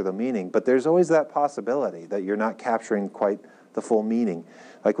capture the meaning. But there's always that possibility that you're not capturing quite the full meaning.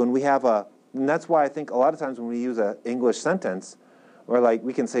 Like when we have and that's why I think a lot of times when we use an English sentence, or like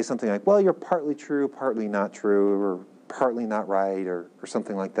we can say something like, well, you're partly true, partly not true, or partly not right, or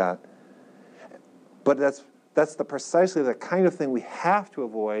something like that. But that's precisely the kind of thing we have to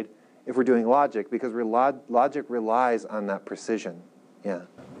avoid if we're doing logic, because logic relies on that precision. Yeah.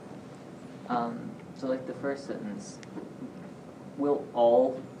 So like the first sentence, will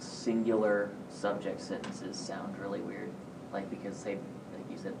all singular subject sentences sound really weird? Like because say, like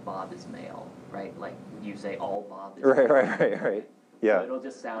you said, Bob is male, right? Like you say all Bob is male. Right. Yeah. So it'll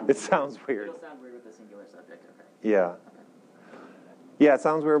just sound It sounds weird. It'll sound weird with a singular subject, okay. Yeah. Okay. Yeah, it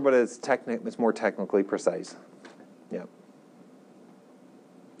sounds weird, but it's more technically precise. Yeah.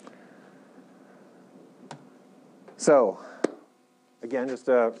 So, again, just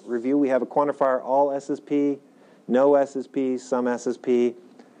a review. We have a quantifier, all SSP, no SSP, some SSP.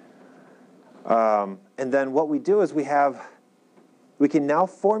 And then what we do is we can now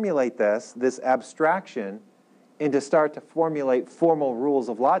formulate this abstraction, and to start to formulate formal rules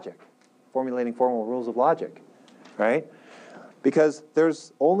of logic, formulating formal rules of logic, right? Because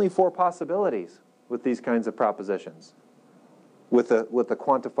there's only 4 possibilities with these kinds of propositions, with the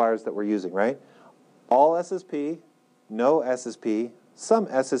quantifiers that we're using, right? All SSP, no SSP, some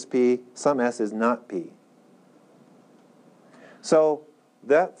SSP, some S is not P. So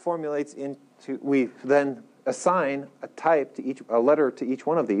that formulates into, we then assign a type to a letter to each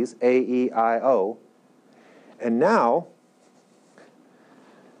one of these, A, E, I, O, and now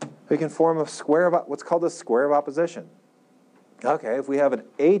we can form what's called a square of opposition. Okay, if we have an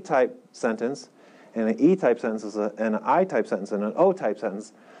A-type sentence, and an E-type sentence, and an I-type sentence, and an O-type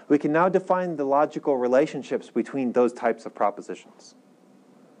sentence, we can now define the logical relationships between those types of propositions.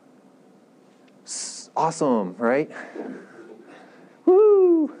 Awesome, right?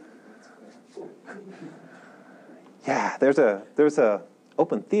 Woo! Yeah, there's a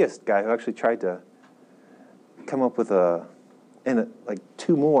open theist guy who actually tried to come up with like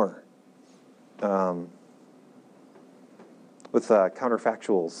 2 more with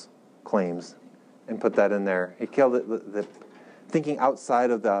counterfactuals claims and put that in there. He killed it, the thinking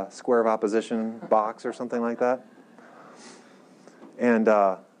outside of the square of opposition box or something like that. And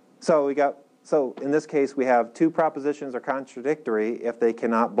so in this case we have 2 propositions are contradictory if they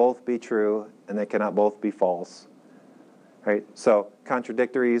cannot both be true and they cannot both be false. Right? So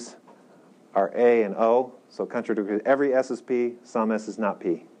contradictories are A and O. So contradictory, every S is P, some S is not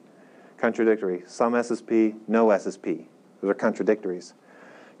P. Contradictory, some S is P, no S is P. Those are contradictories.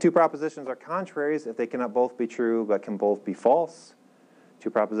 2 propositions are contraries if they cannot both be true but can both be false.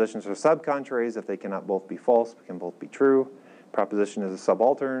 2 propositions are subcontraries if they cannot both be false but can both be true. Proposition is a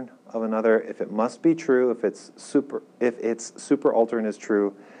subaltern of another if it must be true, if its superaltern is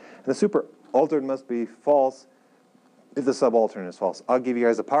true. And the superaltern must be false if the subaltern is false. I'll give you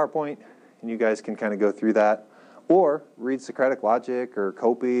guys a PowerPoint, and you guys can kind of go through that. Or read Socratic Logic or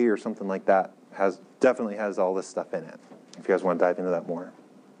Copy or something like that. Definitely has all this stuff in it, if you guys want to dive into that more.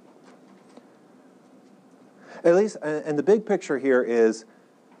 At least, and the big picture here is,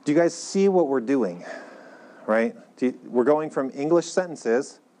 do you guys see what we're doing? Right? We're going from English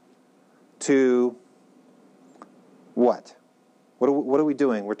sentences to what? What are we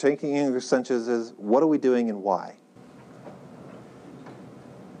doing? We're taking English sentences. What are we doing and why?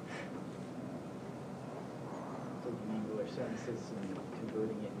 Taking English sentences and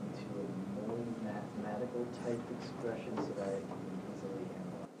converting it into a more mathematical type expression so that it can be easily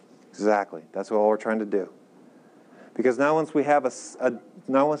analyzed. Exactly. That's all we're trying to do. Because now once we have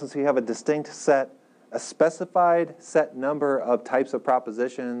a distinct set, a specified set number of types of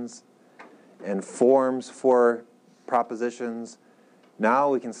propositions and forms for propositions, now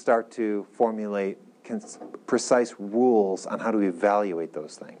we can start to formulate precise rules on how to evaluate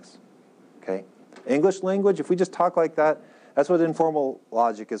those things. Okay? English language, if we just talk like that, that's what informal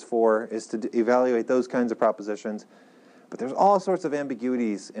logic is for, is to evaluate those kinds of propositions. But there's all sorts of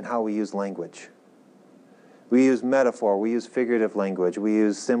ambiguities in how we use language. We use metaphor, we use figurative language, we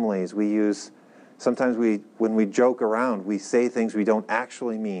use similes, sometimes when we joke around, we say things we don't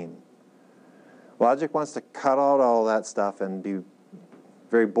actually mean. Logic wants to cut out all that stuff and be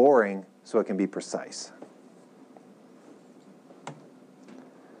very boring so it can be precise.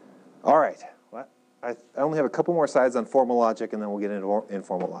 All right. Well, I only have a couple more slides on formal logic, and then we'll get into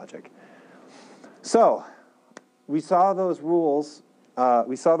informal logic. So, we saw those rules.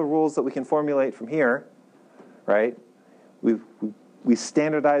 We saw the rules that we can formulate from here, right? we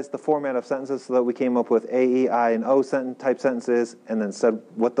standardized the format of sentences so that we came up with A, E, I, and O type sentences, and then said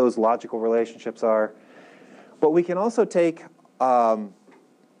what those logical relationships are. But we can also take and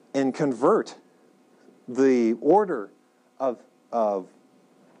convert the order of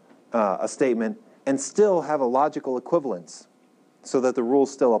a statement and still have a logical equivalence so that the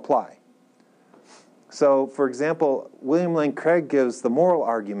rules still apply. So, for example, William Lane Craig gives the moral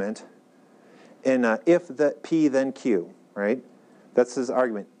argument in if that P then Q, right? That's his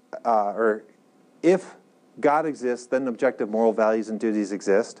argument. Or if God exists, then objective moral values and duties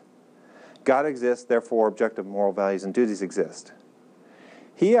exist. God exists, therefore objective moral values and duties exist.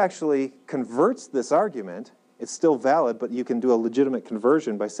 He actually converts this argument. It's still valid, but you can do a legitimate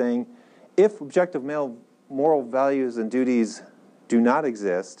conversion by saying, if objective moral values and duties do not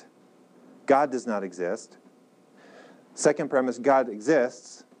exist, God does not exist. Second premise, God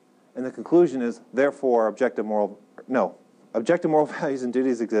exists. And the conclusion is, therefore, objective moral values and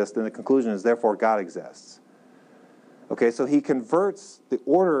duties exist, and the conclusion is, therefore, God exists. Okay, so he converts the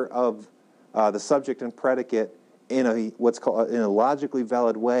order of the subject and predicate in a logically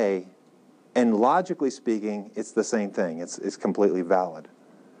valid way, and logically speaking, it's the same thing. It's completely valid.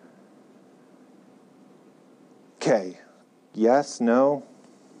 Okay, yes, no,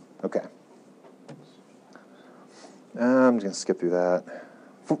 okay. I'm just going to skip through that.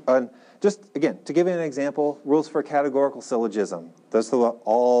 Just, again, to give you an example, rules for categorical syllogism. Those are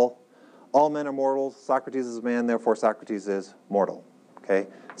all men are mortal, Socrates is a man, therefore Socrates is mortal. Okay?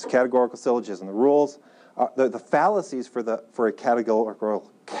 It's a categorical syllogism. The rules, the fallacies for a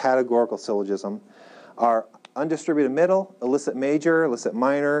categorical syllogism are undistributed middle, illicit major, illicit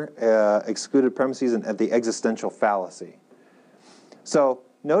minor, excluded premises, and the existential fallacy. So,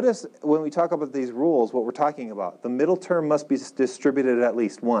 notice when we talk about these rules, what we're talking about. The middle term must be distributed at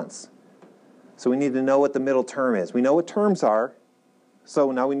least once. So we need to know what the middle term is. We know what terms are,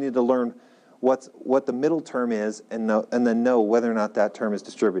 so now we need to learn what the middle term is and then know whether or not that term is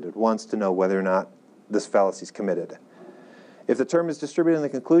distributed once to know whether or not this fallacy is committed. If the term is distributed in the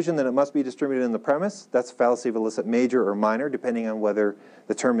conclusion, then it must be distributed in the premise. That's fallacy of illicit major or minor, depending on whether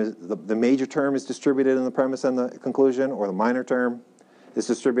the major term is distributed in the premise and the conclusion, or the minor term is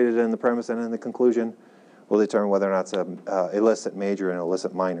distributed in the premise and in the conclusion, will determine whether or not it's an illicit major and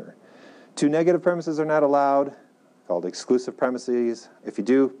illicit minor. Two negative premises are not allowed, called exclusive premises. If you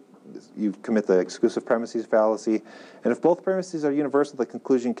do, you commit the exclusive premises fallacy. And if both premises are universal, the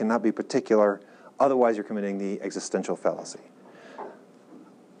conclusion cannot be particular. Otherwise, you're committing the existential fallacy.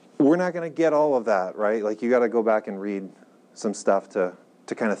 We're not going to get all of that, right? Like, you got to go back and read some stuff to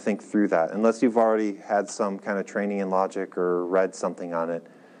kind of think through that, unless you've already had some kind of training in logic or read something on it.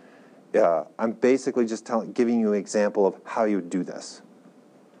 I'm basically just giving you an example of how you would do this.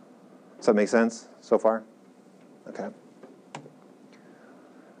 Does that make sense so far? Okay.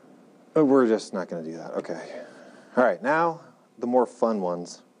 We're just not going to do that. Okay. All right, now the more fun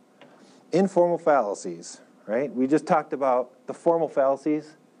ones. Informal fallacies, right? We just talked about the formal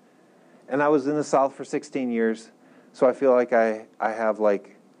fallacies, and I was in the South for 16 years, so I feel like I have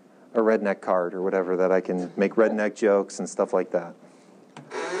like a redneck card or whatever that I can make redneck jokes and stuff like that.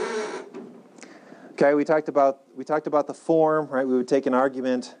 Okay, we talked about the form, right? We would take an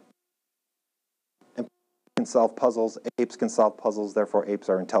argument and can solve puzzles. Apes can solve puzzles, therefore apes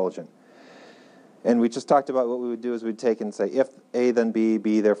are intelligent. And we just talked about what we would do is we'd take and say, if A, then B,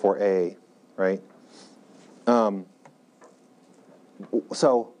 B, therefore A, right?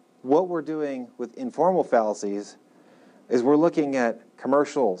 So what we're doing with informal fallacies is we're looking at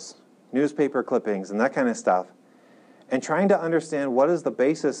commercials, newspaper clippings, and that kind of stuff, and trying to understand what is the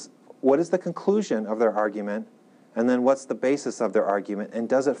basis, what is the conclusion of their argument, and then what's the basis of their argument, and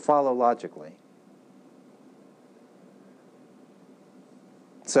does it follow logically?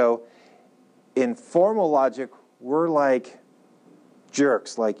 So in formal logic, we're like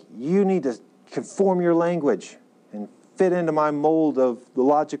jerks. Like, you need to conform your language and fit into my mold of the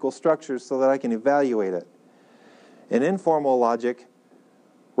logical structures so that I can evaluate it. In informal logic,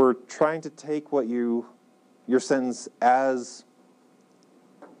 we're trying to take what your sentence as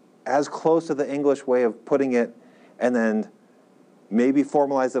close to the English way of putting it, and then maybe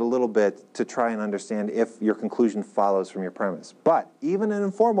formalize it a little bit to try and understand if your conclusion follows from your premise. But even in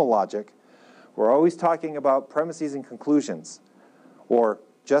informal logic, we're always talking about premises and conclusions, or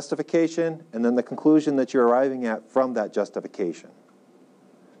justification and then the conclusion that you're arriving at from that justification.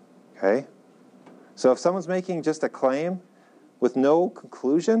 Okay? So if someone's making just a claim with no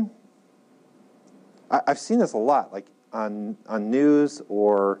conclusion, I've seen this a lot, like on news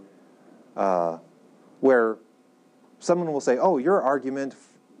or where someone will say, oh, your argument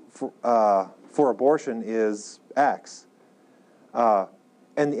for abortion is X.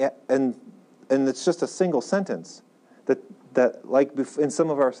 And it's just a single sentence that like in some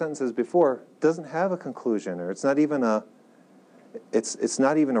of our sentences before, doesn't have a conclusion, or it's not even a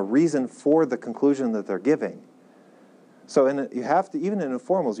reason for the conclusion that they're giving. So you have to, even in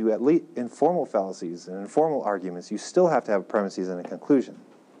informals, you at least informal fallacies and informal arguments, you still have to have premises and a conclusion.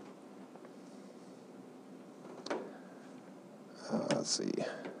 Let's see.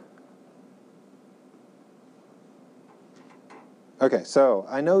 Okay, so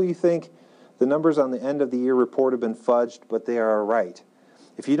I know you think the numbers on the end of the year report have been fudged, but they are right.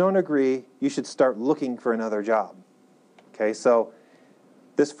 If you don't agree, you should start looking for another job. Okay, so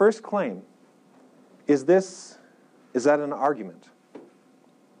this first claim, is that an argument?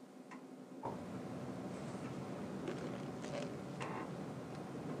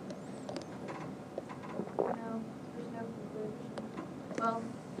 No, there's no conclusion. Well,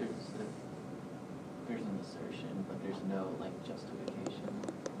 There's an assertion, but there's no like justification.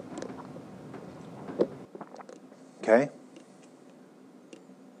 Okay.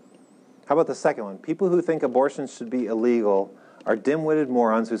 How about the second one? People who think abortion should be illegal are dim-witted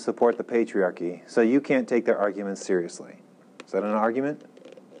morons who support the patriarchy, so you can't take their arguments seriously. Is that an argument?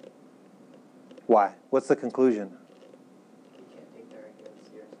 Why? What's the conclusion? You can't take their arguments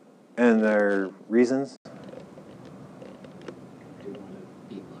seriously. And their reasons?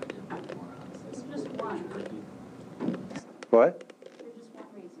 People are dim-witted morons. it's just one. What? There's just one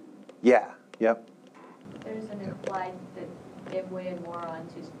reason. Yeah. Yep. There's an implied that dim-witted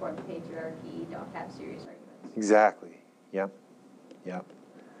morons who support the patriarchy don't have serious arguments. Exactly. Yep. Yep.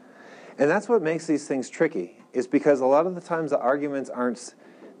 And that's what makes these things tricky, is because a lot of the times the arguments aren't,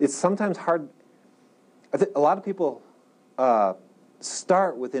 it's sometimes hard. A lot of people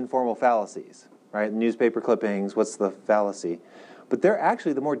start with informal fallacies, right? Newspaper clippings, what's the fallacy? But they're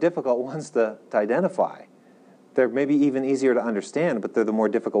actually the more difficult ones to identify. They're maybe even easier to understand, but they're the more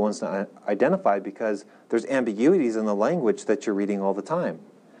difficult ones to identify because there's ambiguities in the language that you're reading all the time.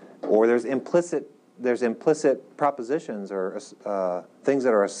 Or there's implicit propositions or things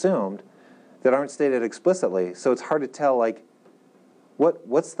that are assumed that aren't stated explicitly. So it's hard to tell, like,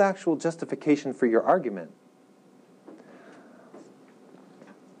 what's the actual justification for your argument?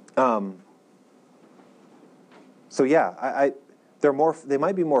 So yeah, they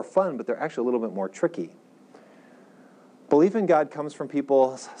might be more fun, but they're actually a little bit more tricky. Belief in God comes from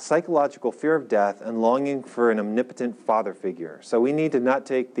people's psychological fear of death and longing for an omnipotent father figure. So we need to not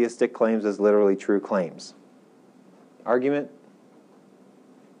take theistic claims as literally true claims. Argument?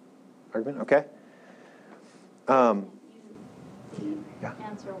 Argument? Okay. The Yeah.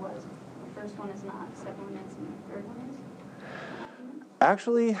 answer was, the first one is not, second one is, and the third one is?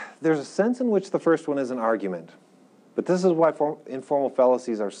 Actually, there's a sense in which the first one is an argument. But this is why informal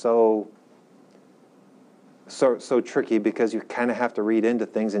fallacies are so tricky, because you kind of have to read into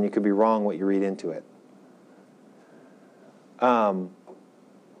things and you could be wrong what you read into it. I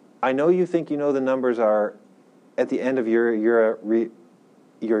know you think you know the numbers are at the end of your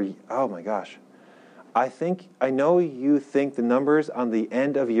oh my gosh. I know you think the numbers on the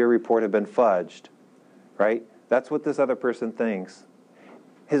end of your report have been fudged, right? That's what this other person thinks.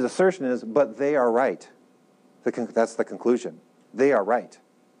 His assertion is, but they are right. That's the conclusion. They are right.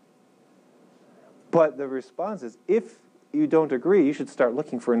 But the response is, if you don't agree, you should start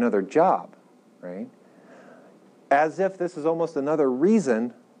looking for another job, right? As if this is almost another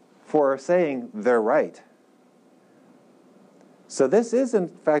reason for saying they're right. So this is, in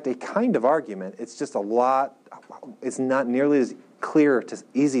fact, a kind of argument. It's just it's not nearly as clear,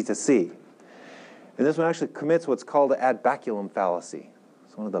 easy to see. And this one actually commits what's called the ad baculum fallacy.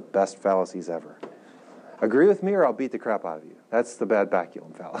 It's one of the best fallacies ever. Agree with me or I'll beat the crap out of you. That's the ad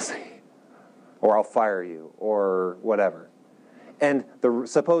baculum fallacy. Or I'll fire you, or whatever. And the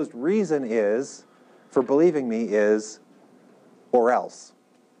supposed reason is, for believing me, is, or else.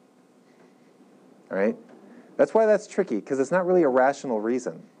 All right? That's why that's tricky, because it's not really a rational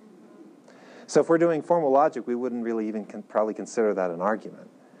reason. So if we're doing formal logic, we wouldn't really even probably consider that an argument.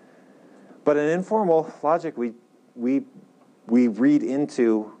 But in informal logic, we read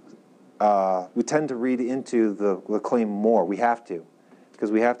into, we tend to read into the claim more. We have to, because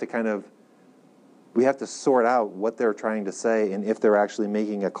we have to sort out what they're trying to say and if they're actually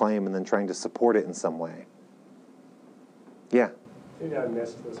making a claim and then trying to support it in some way. Yeah? Maybe I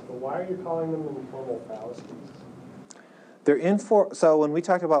missed this, but why are you calling them informal fallacies? So when we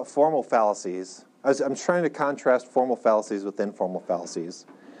talk about formal fallacies, I'm trying to contrast formal fallacies with informal fallacies.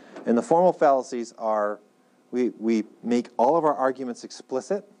 And the formal fallacies are, we make all of our arguments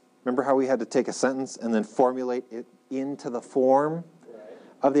explicit. Remember how we had to take a sentence and then formulate it into the form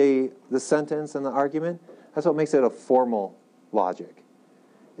of the sentence and the argument? That's what makes it a formal logic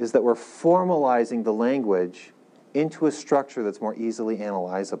is that we're formalizing the language into a structure that's more easily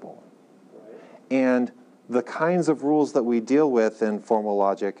analyzable. And the kinds of rules that we deal with in formal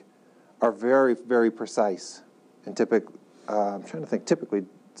logic are very, very precise. And I'm trying to think, typically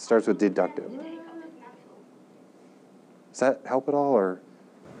starts with deductive. Does that help at all, or?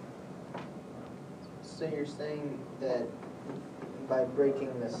 So you're saying that by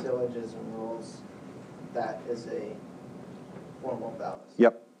breaking the syllogism rules, that is a formal fallacy?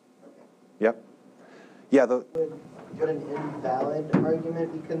 Yep. Okay. Yep. Yeah. Would an invalid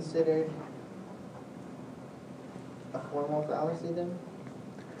argument be considered a formal fallacy then?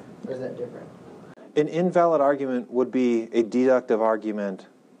 Or is that different? An invalid argument would be a deductive argument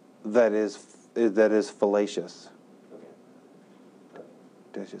that is fallacious. Okay.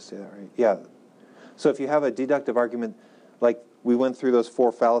 Did I just say that right? Yeah. So if you have a deductive argument, like we went through those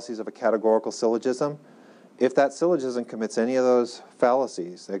 4 fallacies of a categorical syllogism, if that syllogism commits any of those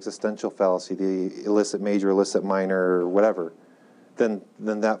fallacies, the existential fallacy, the illicit major, illicit minor, or whatever, then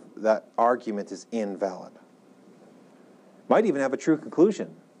that argument is invalid. Might even have a true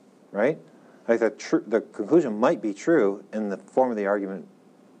conclusion, right? Like the conclusion might be true, and the form of the argument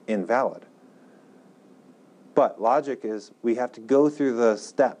invalid. But logic is we have to go through the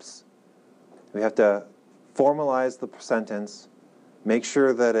steps. We have to formalize the sentence, make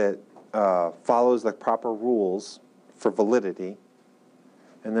sure that it follows the proper rules for validity,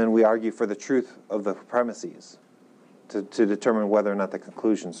 and then we argue for the truth of the premises to determine whether or not the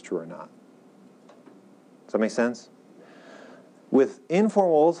conclusion is true or not. Does that make sense? With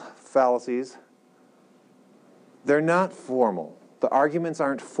informal fallacies, they're not formal. The arguments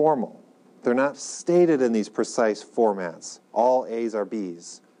aren't formal. They're not stated in these precise formats. All A's are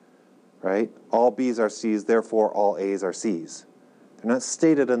B's, right? All B's are C's, therefore all A's are C's. They're not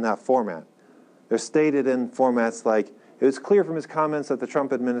stated in that format. They're stated in formats like, it was clear from his comments that the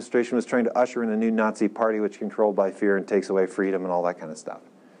Trump administration was trying to usher in a new Nazi party which is controlled by fear and takes away freedom and all that kind of stuff.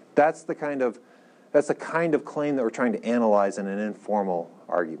 That's the kind of claim that we're trying to analyze in an informal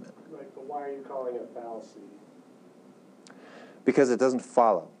argument. Right, but why are you calling it a fallacy? Because it doesn't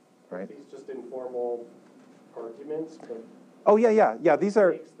follow, right? These just informal arguments, but Oh, yeah. These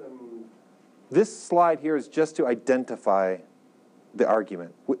are. makes them. This slide here is just to identify the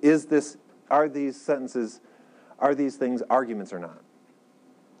argument. Are these things arguments or not?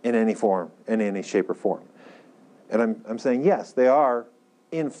 In any form, in any shape or form. And I'm saying, yes, they are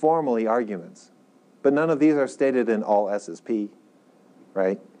informally arguments. But none of these are stated in all S's P,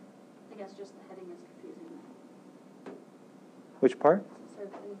 right? I guess just the heading is confusing. Which part? It says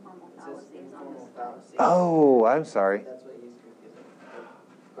informal It says fallacies on informal this. fallacy. Oh, I'm sorry. That's what he's confusing.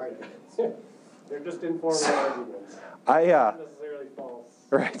 Arguments. They're just informal arguments. Yeah. Not necessarily false.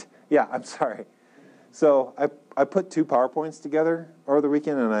 Right. Yeah, I'm sorry. So I put 2 PowerPoints together over the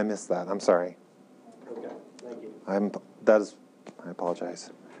weekend and I missed that. I'm sorry. Okay, thank you. I apologize.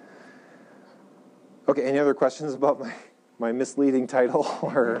 Okay, any other questions about my misleading title?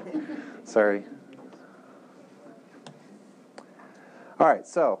 Or sorry. All right,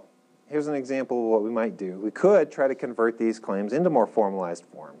 so here's an example of what we might do. We could try to convert these claims into more formalized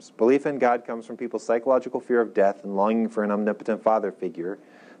forms. Belief in God comes from people's psychological fear of death and longing for an omnipotent father figure.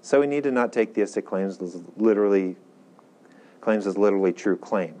 So we need to not take theistic claims as literally true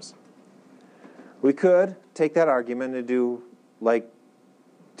claims. We could take that argument and do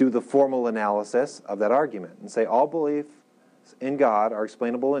the formal analysis of that argument and say all beliefs in God are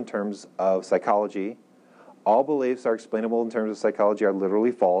explainable in terms of psychology. All beliefs are explainable in terms of psychology are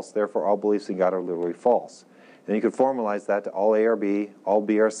literally false, therefore all beliefs in God are literally false. And you could formalize that to all A are B, all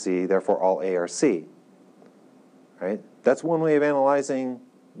B are C, therefore all A are C. Right? That's one way of analyzing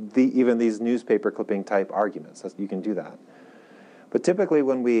even these newspaper clipping type arguments. You can do that. But typically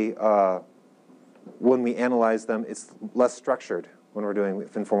when we analyze them, it's less structured when we're doing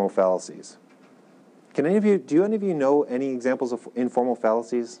informal fallacies. Do any of you know any examples of informal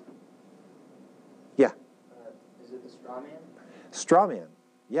fallacies? Yeah. Is it the straw man? Straw man,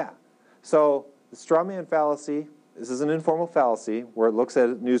 yeah. So the straw man fallacy, this is an informal fallacy where it looks at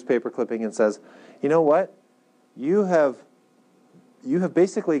a newspaper clipping and says, you know what? You have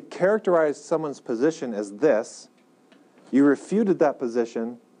basically characterized someone's position as this, you refuted that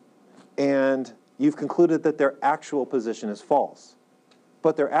position, and you've concluded that their actual position is false.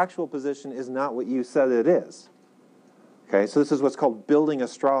 But their actual position is not what you said it is. Okay, so this is what's called building a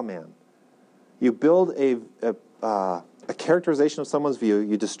straw man. You build a characterization of someone's view,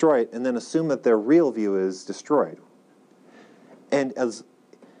 you destroy it, and then assume that their real view is destroyed. And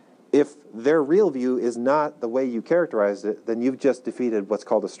If their real view is not the way you characterized it, then you've just defeated what's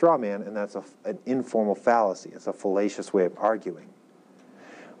called a straw man, and that's an informal fallacy. It's a fallacious way of arguing.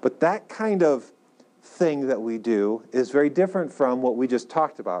 But that kind of thing that we do is very different from what we just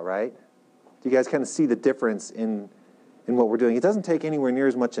talked about, right? Do you guys kind of see the difference in what we're doing? It doesn't take anywhere near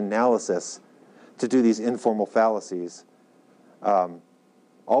as much analysis to do these informal fallacies.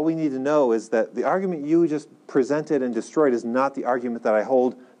 All we need to know is that the argument you just presented and destroyed is not the argument that I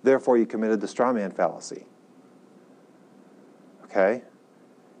hold, therefore you committed the straw man fallacy. Okay?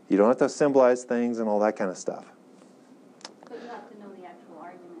 You don't have to symbolize things and all that kind of stuff. But you have to know the actual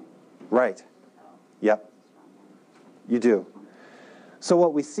argument. Right. So, Yep. You do. So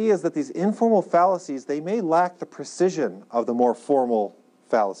what we see is that these informal fallacies, they may lack the precision of the more formal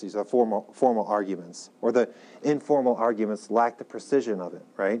fallacies, or formal arguments, or the informal arguments lack the precision of it,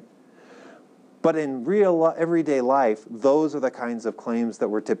 right? But in real everyday life, those are the kinds of claims that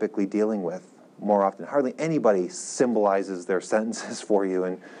we're typically dealing with more often. Hardly anybody symbolizes their sentences for you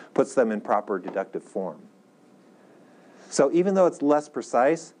and puts them in proper deductive form. So even though it's less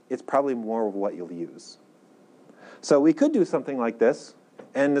precise, it's probably more of what you'll use. So we could do something like this,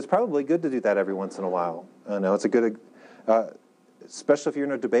 and it's probably good to do that every once in a while. I know it's a good, especially if you're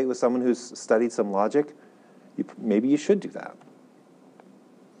in a debate with someone who's studied some logic, maybe you should do that.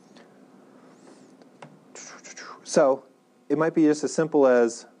 So it might be just as simple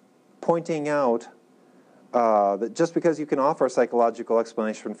as pointing out that just because you can offer a psychological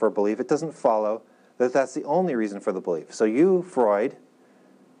explanation for a belief, it doesn't follow that that's the only reason for the belief. So you, Freud,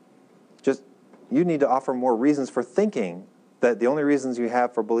 you need to offer more reasons for thinking that the only reasons you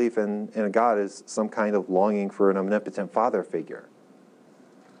have for belief in a God is some kind of longing for an omnipotent father figure.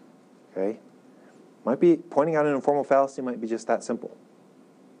 Okay? Might be pointing out an informal fallacy might be just that simple.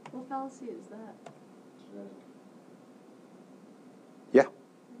 What fallacy is that? Yeah.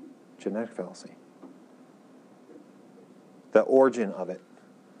 Genetic fallacy. The origin of it.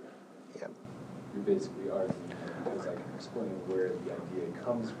 Yeah. You're basically arguing because I can explain where the idea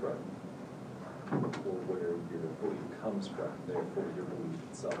comes from, or where your belief comes from, therefore your belief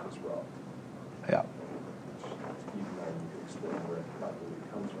itself is wrong. Yeah. Even though you can explain where my belief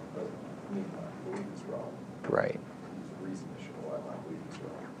comes from, doesn't mean my belief is wrong. Right. There's a reason to show why my belief is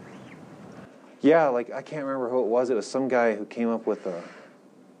wrong. Yeah, like I can't remember who it was. It was some guy who came up with a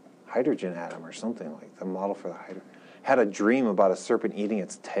hydrogen atom or something like the model for the hydrogen. Had a dream about a serpent eating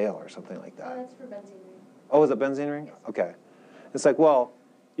its tail or something like that. Oh, that's for benzene ring. Oh, is it benzene ring? Okay. It's like, well,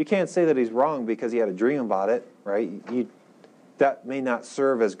 you can't say that he's wrong because he had a dream about it, right? That may not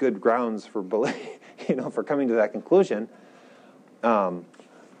serve as good grounds for belief, for coming to that conclusion. But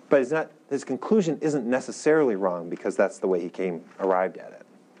it's not. His conclusion isn't necessarily wrong because that's the way he arrived at it.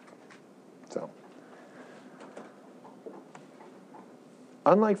 So,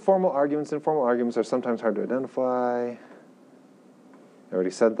 unlike formal arguments, informal arguments are sometimes hard to identify. I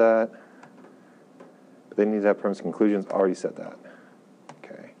already said that. But they need to have premise conclusions. Already said that.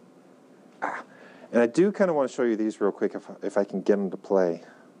 Okay. And I do kind of want to show you these real quick if I can get them to play,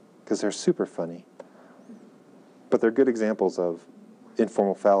 because they're super funny. But they're good examples of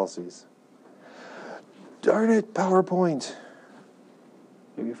informal fallacies. Darn it, PowerPoint.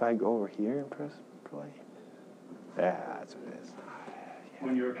 Maybe if I go over here and press play. Yeah, that's what it is.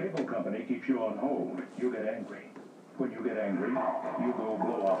 When your cable company keeps you on hold, you get angry. When you get angry, you go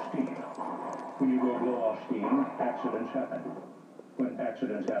blow off steam. When you go blow off steam, accidents happen. When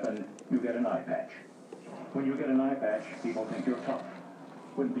accidents happen, you get an eye patch. When you get an eye patch, people think you're tough.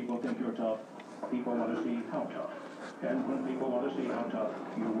 When people think you're tough, people want to see how tough. And when people want to see how tough,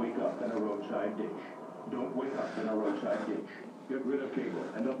 you wake up in a roadside ditch. Don't wake up in a roadside ditch. Get rid of cable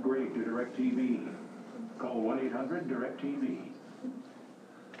and upgrade to DirecTV. Call 1-800-DirecTV.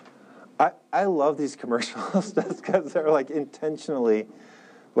 I love these commercials just because they're like intentionally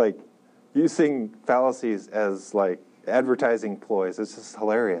like using fallacies as like advertising ploys. It's just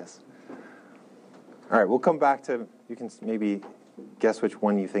hilarious. All right, we'll come back to, you can maybe guess which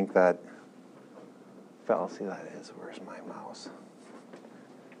one you think that fallacy that is. Where's my mouse?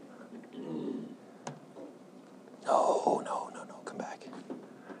 No, come back.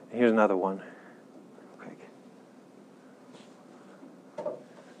 And here's another one.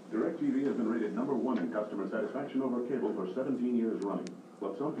 DirecTV has been rated #1 in customer satisfaction over cable for 17 years running.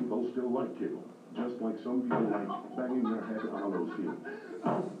 But some people still like cable, just like some people like banging their head on a low ceiling.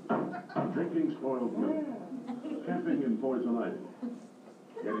 Drinking spoiled milk, camping in poison ivy,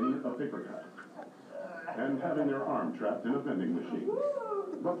 getting a paper cut, and having their arm trapped in a vending machine.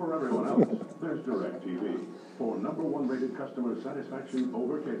 But for everyone else, there's DirecTV. For #1 rated customer satisfaction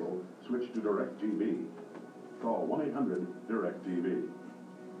over cable, switch to DirecTV. Call 1-800-DirecTV.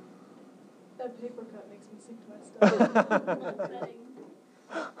 paper cut makes me sync to my stuff.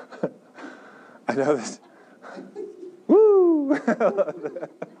 I know this. Woo!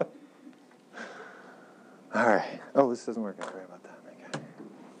 All right. Oh, this doesn't work. Sorry about that. Okay.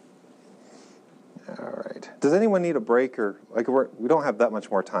 All right. Does anyone need a break, or we don't have that much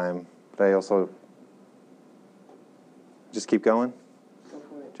more time? But I also just keep going. Go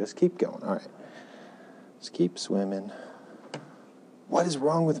for it. Just keep going. All right. Just keep swimming. What is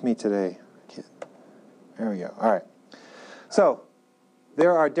wrong with me today? There we go. All right. So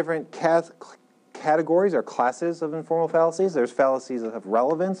there are different categories or classes of informal fallacies. There's fallacies of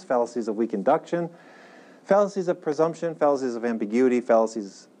relevance, fallacies of weak induction, fallacies of presumption, fallacies of ambiguity,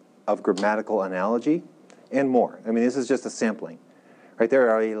 fallacies of grammatical analogy, and more. I mean, this is just a sampling. Right? There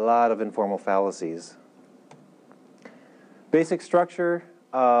are a lot of informal fallacies. Basic structure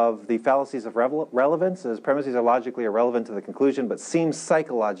of the fallacies of relevance is premises are logically irrelevant to the conclusion, but seem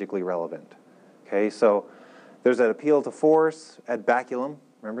psychologically relevant. Okay, so there's an appeal to force ad baculum.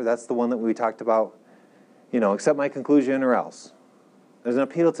 Remember, that's the one that we talked about. Accept my conclusion or else. There's an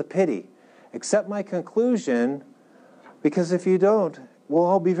appeal to pity. Accept my conclusion, because if you don't, we'll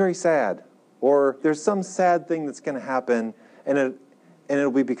all be very sad. Or there's some sad thing that's going to happen, and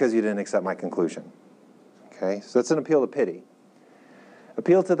it'll be because you didn't accept my conclusion. Okay, so that's an appeal to pity.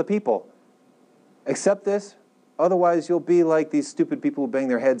 Appeal to the people. Accept this, otherwise you'll be like these stupid people who bang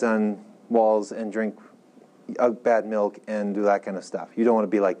their heads on walls and drink bad milk and do that kind of stuff. You don't want to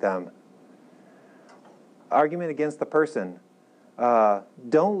be like them. Argument against the person.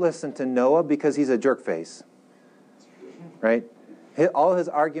 Don't listen to Noah because he's a jerk face. Right? All his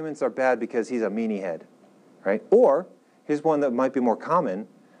arguments are bad because he's a meanie head. Right? Or, here's one that might be more common.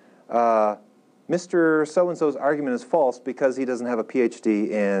 Mr. So-and-so's argument is false because he doesn't have a PhD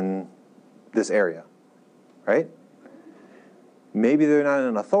in this area. Right? Maybe they're not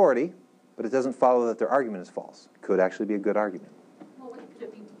an authority, but it doesn't follow that their argument is false. It could actually be a good argument. Well, could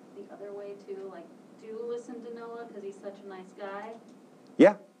it be the other way, too? Like, do listen to Noah because he's such a nice guy?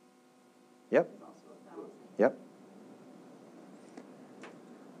 Yeah. Yep. It's also a fallacy. Yep.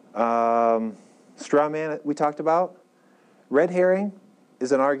 Straw man we talked about. Red herring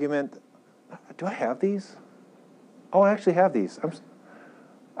is an argument. Do I have these? Oh, I actually have these.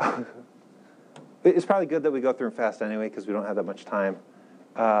 It's probably good that we go through them fast anyway because we don't have that much time.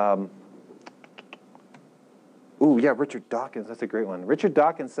 Richard Dawkins. That's a great one. Richard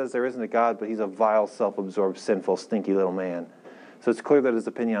Dawkins says there isn't a God, but he's a vile, self-absorbed, sinful, stinky little man. So it's clear that his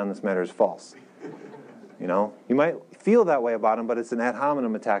opinion on this matter is false. You might feel that way about him, but it's an ad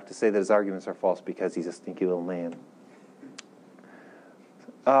hominem attack to say that his arguments are false because he's a stinky little man.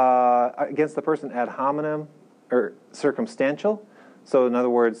 Against the person, ad hominem, or circumstantial. So in other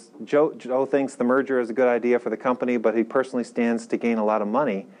words, Joe thinks the merger is a good idea for the company, but he personally stands to gain a lot of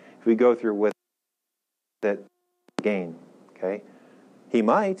money if we go through with that gain. Okay, he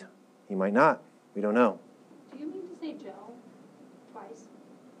might not. We don't know. Do you mean to say Joe twice?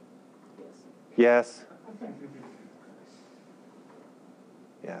 Yes.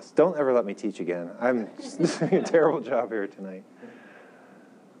 Yes. Don't ever let me teach again. I'm just doing a terrible job here tonight.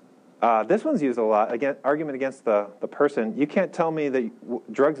 This one's used a lot. Again, argument against the person. You can't tell me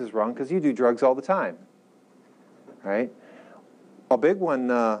that drugs is wrong because you do drugs all the time. Right? A big one,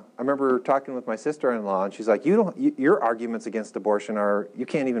 I remember talking with my sister-in-law, and she's like, your arguments against abortion you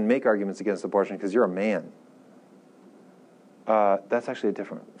can't even make arguments against abortion because you're a man. That's actually a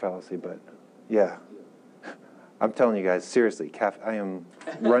different fallacy, but yeah. I'm telling you guys, seriously, I am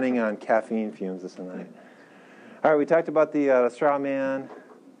running on caffeine fumes this night. All right, we talked about the straw man.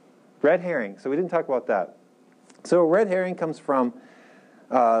 Red herring. So we didn't talk about that. So red herring comes from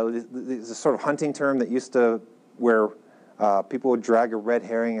this sort of hunting term that used to where people would drag a red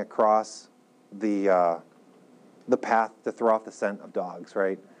herring across the path to throw off the scent of dogs,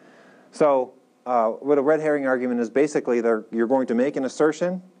 right? So what a red herring argument is basically you're going to make an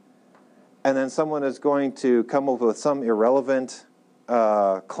assertion, and then someone is going to come up with some irrelevant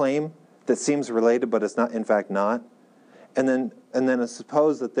claim that seems related, but it's not, in fact, not. And then it's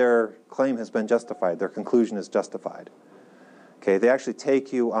supposed that their claim has been justified, their conclusion is justified. Okay, they actually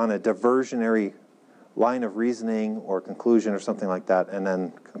take you on a diversionary line of reasoning or conclusion or something like that, and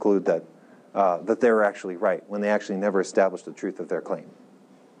then conclude that they were actually right when they actually never established the truth of their claim.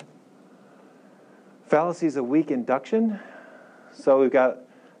 Fallacies of weak induction. So we've got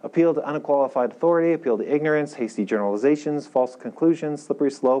appeal to unqualified authority, appeal to ignorance, hasty generalizations, false conclusions,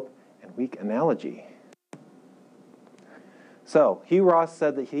 slippery slope, and weak analogy. So, Hugh Ross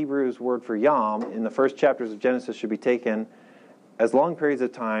said that Hebrew's word for yom in the first chapters of Genesis should be taken as long periods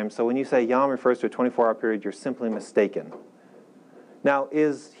of time. So when you say yom refers to a 24-hour period, you're simply mistaken. Now,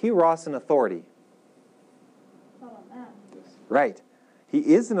 is Hugh Ross an authority? Right. He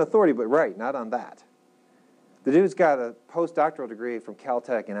is an authority, but right, not on that. The dude's got a postdoctoral degree from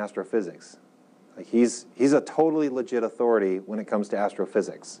Caltech in astrophysics. Like he's a totally legit authority when it comes to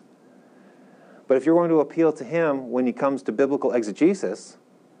astrophysics. But if you're going to appeal to him when it comes to biblical exegesis,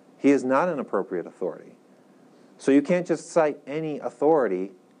 he is not an appropriate authority. So you can't just cite any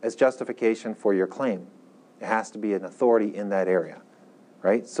authority as justification for your claim. It has to be an authority in that area,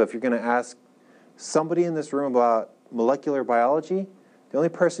 right? So if you're going to ask somebody in this room about molecular biology, the only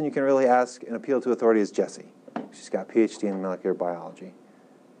person you can really ask an appeal to authority is Jessie. She's got a PhD in molecular biology,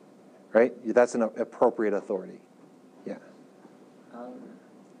 right? That's an appropriate authority. Yeah.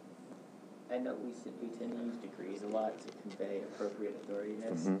 I know we tend to use degrees a lot to convey appropriate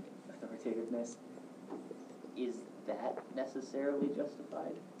authoritativeness. Is that necessarily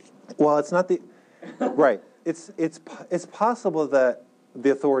justified? Well, it's not the right. It's possible that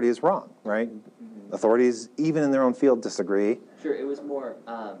the authority is wrong, right? Mm-hmm. Authorities, even in their own field, disagree. Sure. It was more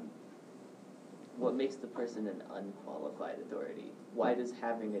what makes the person an unqualified authority. Why does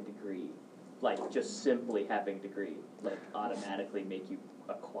having a degree, like just simply having a degree, like automatically make you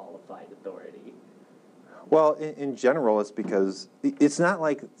a qualified authority? Well, in general, it's because it's not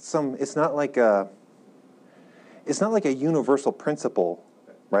like a universal principle,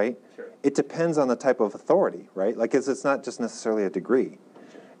 right? Sure. It depends on the type of authority, right? Like it's not just necessarily a degree.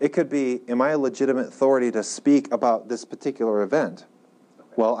 It could be, am I a legitimate authority to speak about this particular event? Okay.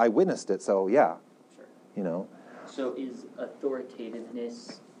 Well, I witnessed it, so yeah. Sure. You know. So is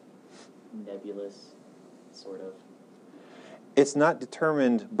authoritativeness nebulous, sort of? It's not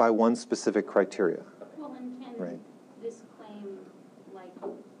determined by one specific criteria. Well, and can this claim, like,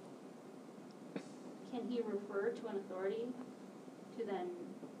 can he refer to an authority to then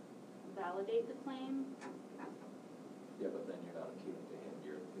validate the claim? Yeah, but then you're not appealing to him,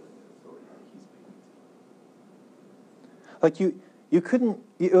 you're appealing to the authority that he's speaking to. Like you couldn't,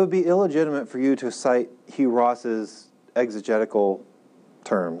 it would be illegitimate for you to cite Hugh Ross's exegetical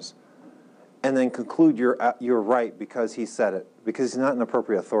terms and then conclude you're right because he said it, because he's not an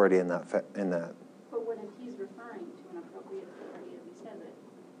appropriate authority in that. But what if he's referring to an appropriate authority as he says it,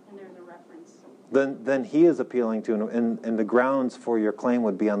 and there's a reference? Then he is appealing to, and the grounds for your claim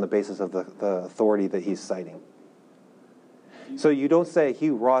would be on the basis of the authority that he's citing. So you don't say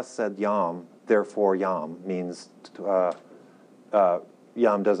Hugh Ross said yam, therefore yam means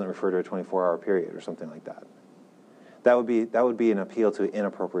yam doesn't refer to a 24-hour period or something like that. That would be an appeal to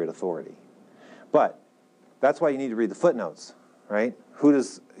inappropriate authority. But that's why you need to read the footnotes, right? Who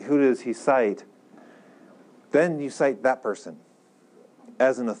does he cite? Then you cite that person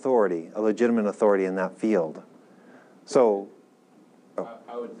as an authority, a legitimate authority in that field. So,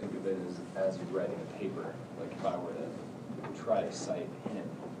 I would think of it as writing a paper. Like if I were to try to cite him,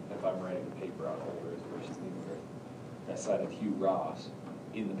 if I'm writing a paper on Old Earth versus New Earth, and I cited Hugh Ross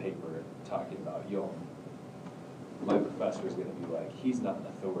in the paper talking about Yom, my professor is going to be like, he's not an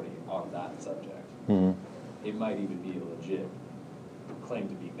authority on that subject. mm-hmm. It might even be a legit claim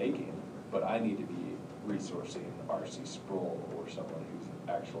to be making, but I need to be resourcing R.C. Sproul or someone who's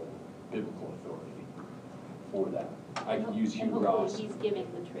an actual biblical authority for that. I can use Hugh Ross. And hopefully he's giving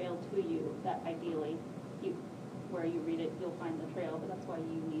the trail to you, that ideally, where you read it, you'll find the trail, but that's why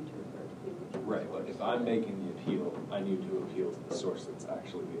you need to refer to the original. Right, but if I'm making the appeal, I need to appeal to the source that's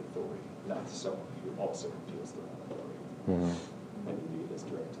actually the authority, not to someone who also appeals to that authority. Mm-hmm. And you be as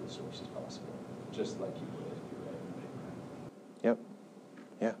direct to the source as possible, just like you would if you were writing a paper. Yep.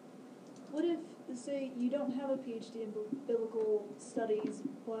 Yeah. What if, say, you don't have a PhD in biblical studies,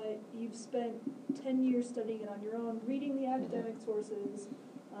 but you've spent 10 years studying it on your own, reading the academic sources,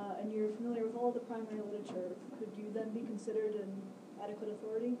 and you're familiar with all the primary literature? Could you then be considered an adequate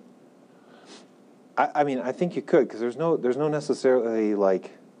authority? I mean, I think you could, because there's no necessarily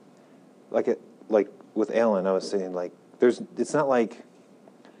like with Alan, I was saying, like it's not like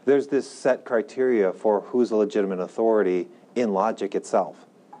there's this set criteria for who's a legitimate authority in logic itself.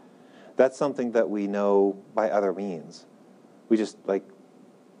 That's something that we know by other means. We just, like,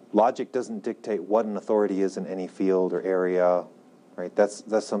 logic doesn't dictate what an authority is in any field or area, right? That's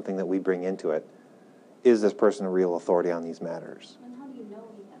something that we bring into it. Is this person a real authority on these matters? And how do you know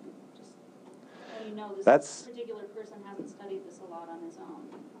he hasn't? How do you know this particular person hasn't studied this a lot on his own?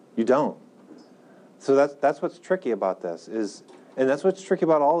 You don't. So that's what's tricky about this and that's what's tricky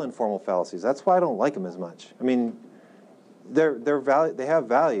about all informal fallacies. That's why I don't like them as much. I mean, they have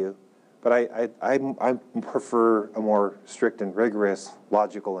value, but I prefer a more strict and rigorous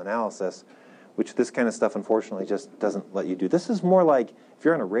logical analysis, which this kind of stuff unfortunately just doesn't let you do. This is more like if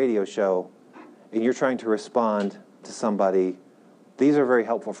you're on a radio show and you're trying to respond to somebody, these are very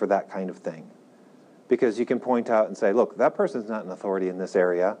helpful for that kind of thing. because you can point out and say, look, that person's not an authority in this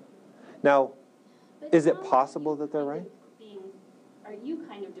area. Now, But is it how are possible you that they're kind right? of are you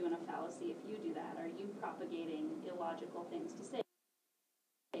kind of doing a fallacy if you do that? Are you propagating illogical things to say?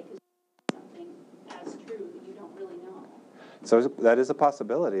 Because something as true that you don't really know. So that is a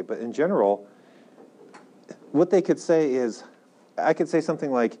possibility, but in general, what they could say is, I could say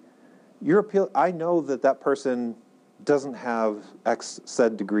something like, I know that that person doesn't have X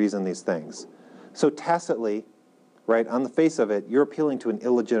said degrees in these things. So tacitly, right, on the face of it, you're appealing to an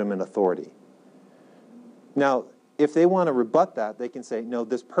illegitimate authority. Now, if they want to rebut that, they can say, no,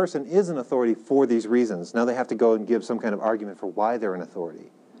 this person is an authority for these reasons. Now they have to go and give some kind of argument for why they're an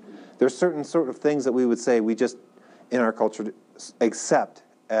authority. There's certain sort of things that we would say we just, in our culture, accept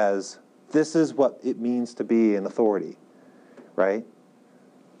as this is what it means to be an authority, right?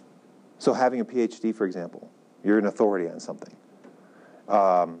 So having a PhD, for example, you're an authority on something.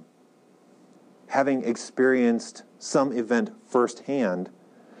 Having experienced some event firsthand,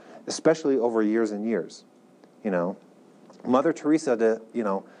 especially over years and years. You know, Mother Teresa,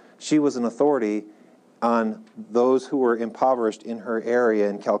 she was an authority on those who were impoverished in her area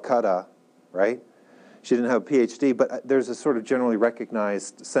in Calcutta, right? She didn't have a PhD, but there's a sort of generally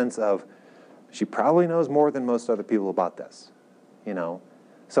recognized sense of she probably knows more than most other people about this, you know.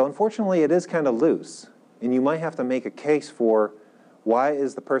 So unfortunately, it is kind of loose, and you might have to make a case for why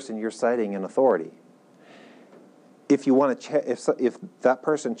is the person you're citing an authority. If you want to, if that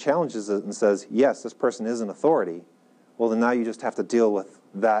person challenges it and says, yes, this person is an authority, well, then now you just have to deal with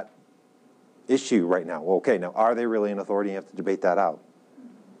that issue right now. Well, okay, now are they really an authority? You have to debate that out.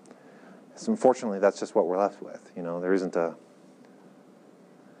 So unfortunately, that's just what we're left with. You know, there isn't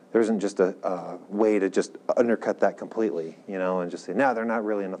just a way to just undercut that completely, you know, and just say, no, they're not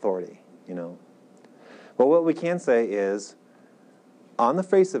really an authority, you know. But what we can say is, on the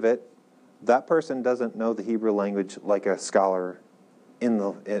face of it, that person doesn't know the Hebrew language like a scholar in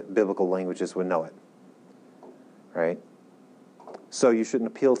the biblical languages would know it, right? So you shouldn't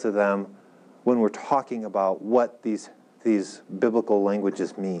appeal to them when we're talking about what these biblical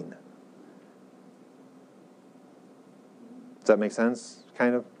languages mean. Does that make sense,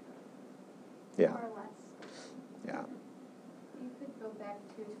 kind of? Yeah. More or less. Yeah. You could go back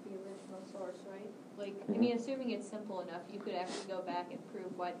to the original source, right? Like, I mean, assuming it's simple enough, you could actually go back and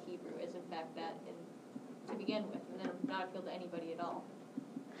prove what Hebrew is in fact that to begin with, and then not appeal to anybody at all.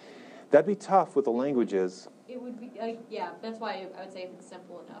 That'd be tough with the languages. It would be, yeah, that's why I would say if it's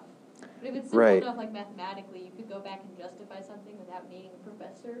simple enough. But if it's simple Right. enough, like mathematically, you could go back and justify something without needing a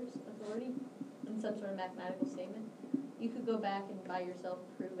professor's authority in some sort of mathematical statement. You could go back and by yourself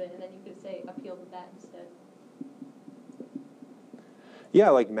prove it, and then you could say appeal to that instead. Yeah,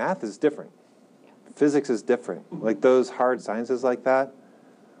 like math is different. Physics is different. Like those hard sciences like that,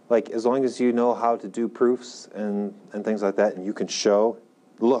 like as long as you know how to do proofs and things like that, and you can show,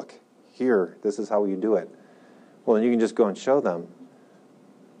 look, here, this is how you do it. Well, then you can just go and show them.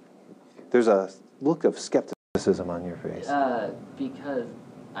 There's a look of skepticism on your face. Because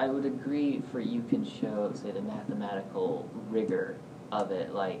I would agree for you can show, say, the mathematical rigor of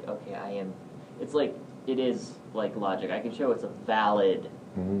it. Like, okay, it's like, it is like logic. I can show it's a valid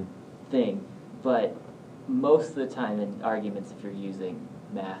thing. But most of the time in arguments, if you're using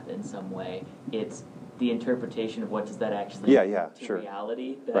math in some way, it's the interpretation of what does that actually mean to sure.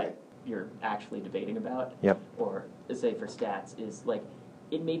 reality that you're actually debating about. Yep. Or, say, for stats, is like,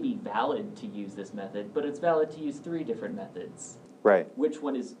 it may be valid to use this method, but it's valid to use 3 different methods. Right. Which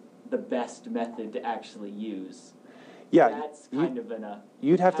one is the best method to actually use? Yeah, That's kind of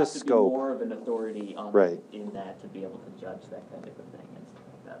you'd have to be scope. more of an authority on in that to be able to judge that kind of a thing and stuff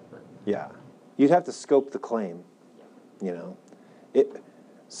like that. But Yeah. You'd have to scope the claim, you know.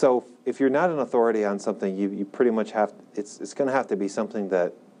 So if you're not an authority on something, you pretty much have, it's going to have to be something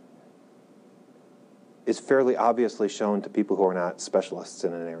that is fairly obviously shown to people who are not specialists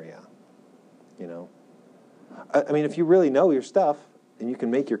in an area, you know. I mean, if you really know your stuff and you can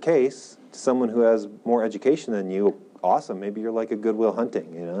make your case to someone who has more education than you, awesome. Maybe you're like a Goodwill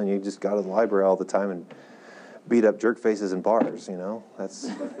Hunting, you know, and you just go to the library all the time and beat up jerk faces in bars, you know. That's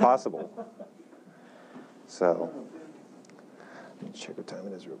possible. So, let me check what time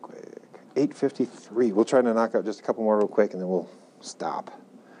it is real quick. 8:53. We'll try to knock out just a couple more real quick, and then we'll stop.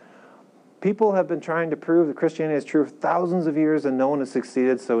 People have been trying to prove that Christianity is true for thousands of years, and no one has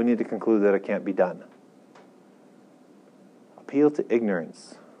succeeded, so we need to conclude that it can't be done. Appeal to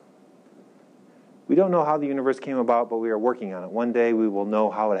ignorance. We don't know how the universe came about, but we are working on it. One day we will know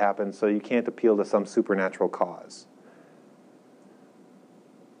how it happened, so you can't appeal to some supernatural cause.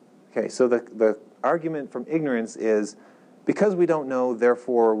 Okay, so the argument from ignorance is, because we don't know,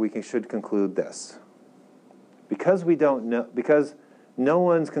 therefore we should conclude this. because we don't know, because no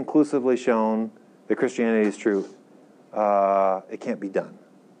one's conclusively shown that Christianity is true, it can't be done.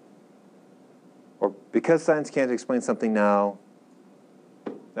 Or because science can't explain something now,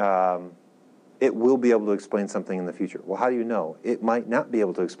 it will be able to explain something in the future. Well, how do you know? It might not be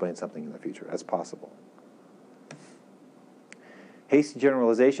able to explain something in the future. That's possible. Hasty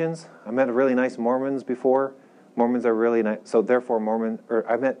generalizations. I met really nice Mormons before. Mormons are really nice. So therefore,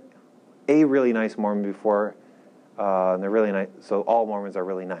 I met a really nice Mormon before, and they're really nice. So all Mormons are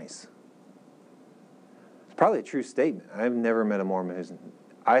really nice. It's probably a true statement. I've never met a Mormon who's.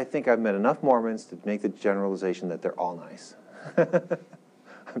 I think I've met enough Mormons to make the generalization that they're all nice.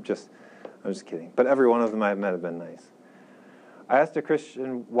 I'm just kidding. But every one of them I've met have been nice. I asked a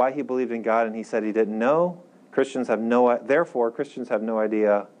Christian why he believed in God, and he said he didn't know. Therefore, Christians have no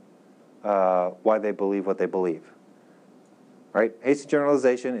idea why they believe what they believe. Right? Hasty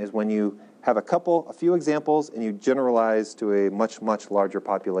generalization is when you have a few examples, and you generalize to a much, much larger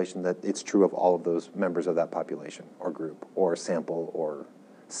population that it's true of all of those members of that population, or group, or sample, or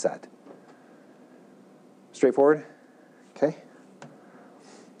set. Straightforward? Okay.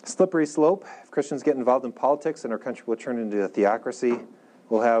 Slippery slope. If Christians get involved in politics, and our country will turn into a theocracy,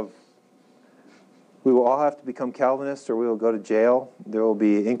 we will all have to become Calvinists, or we will go to jail. There will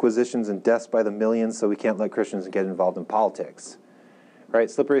be inquisitions and deaths by the millions, so we can't let Christians get involved in politics. Right?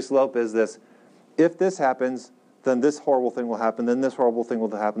 Slippery slope is this: if this happens, then this horrible thing will happen, then this horrible thing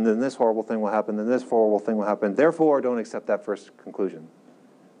will happen, then this horrible thing will happen, then this horrible thing will happen. Therefore, don't accept that first conclusion.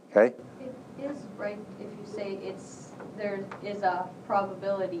 Okay? It is right if you say there is a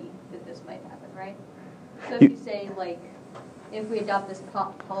probability that this might happen, right? So if you say, like, if we adopt this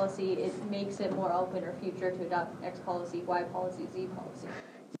policy, it makes it more open or future to adopt X policy, Y policy, Z policy.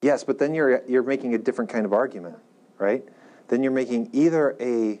 Yes, but then you're making a different kind of argument, right? Then you're making either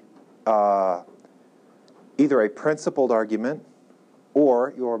a principled argument,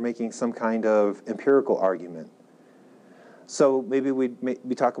 or you're making some kind of empirical argument. So maybe we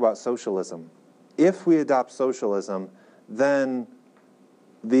talk about socialism. If we adopt socialism, then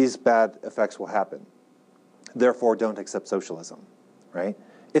these bad effects will happen. Therefore, don't accept socialism, right?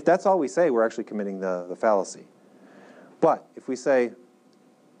 If that's all we say, we're actually committing the fallacy. But if we say,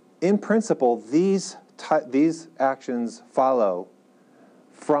 in principle, these actions follow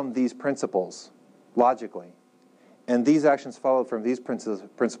from these principles logically, and these actions follow from these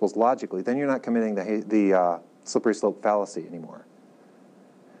principles logically, then you're not committing the slippery slope fallacy anymore,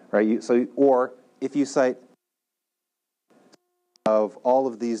 right? Or if you cite of all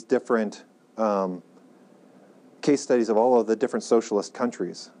of these different case studies of all of the different socialist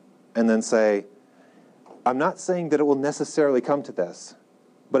countries, and then say, I'm not saying that it will necessarily come to this,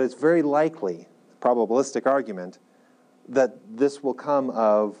 but it's very likely, probabilistic argument, that this will come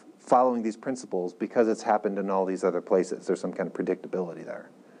of following these principles because it's happened in all these other places. There's some kind of predictability there.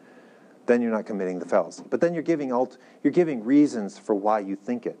 Then you're not committing the fallacy. But then you're giving reasons for why you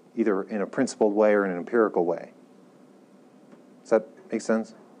think it, either in a principled way or in an empirical way. Does that make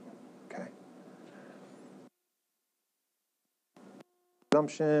sense? Okay.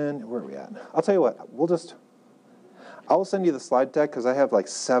 Assumption, where are we at? I'll tell you what, I will send you the slide deck because I have like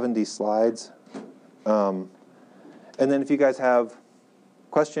 70 slides. And then if you guys have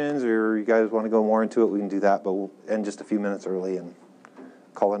questions or you guys want to go more into it, we can do that, but we'll end just a few minutes early and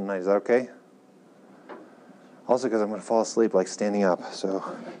call it a night. Is that okay? Also because I'm going to fall asleep like standing up, so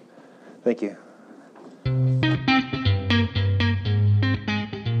thank you.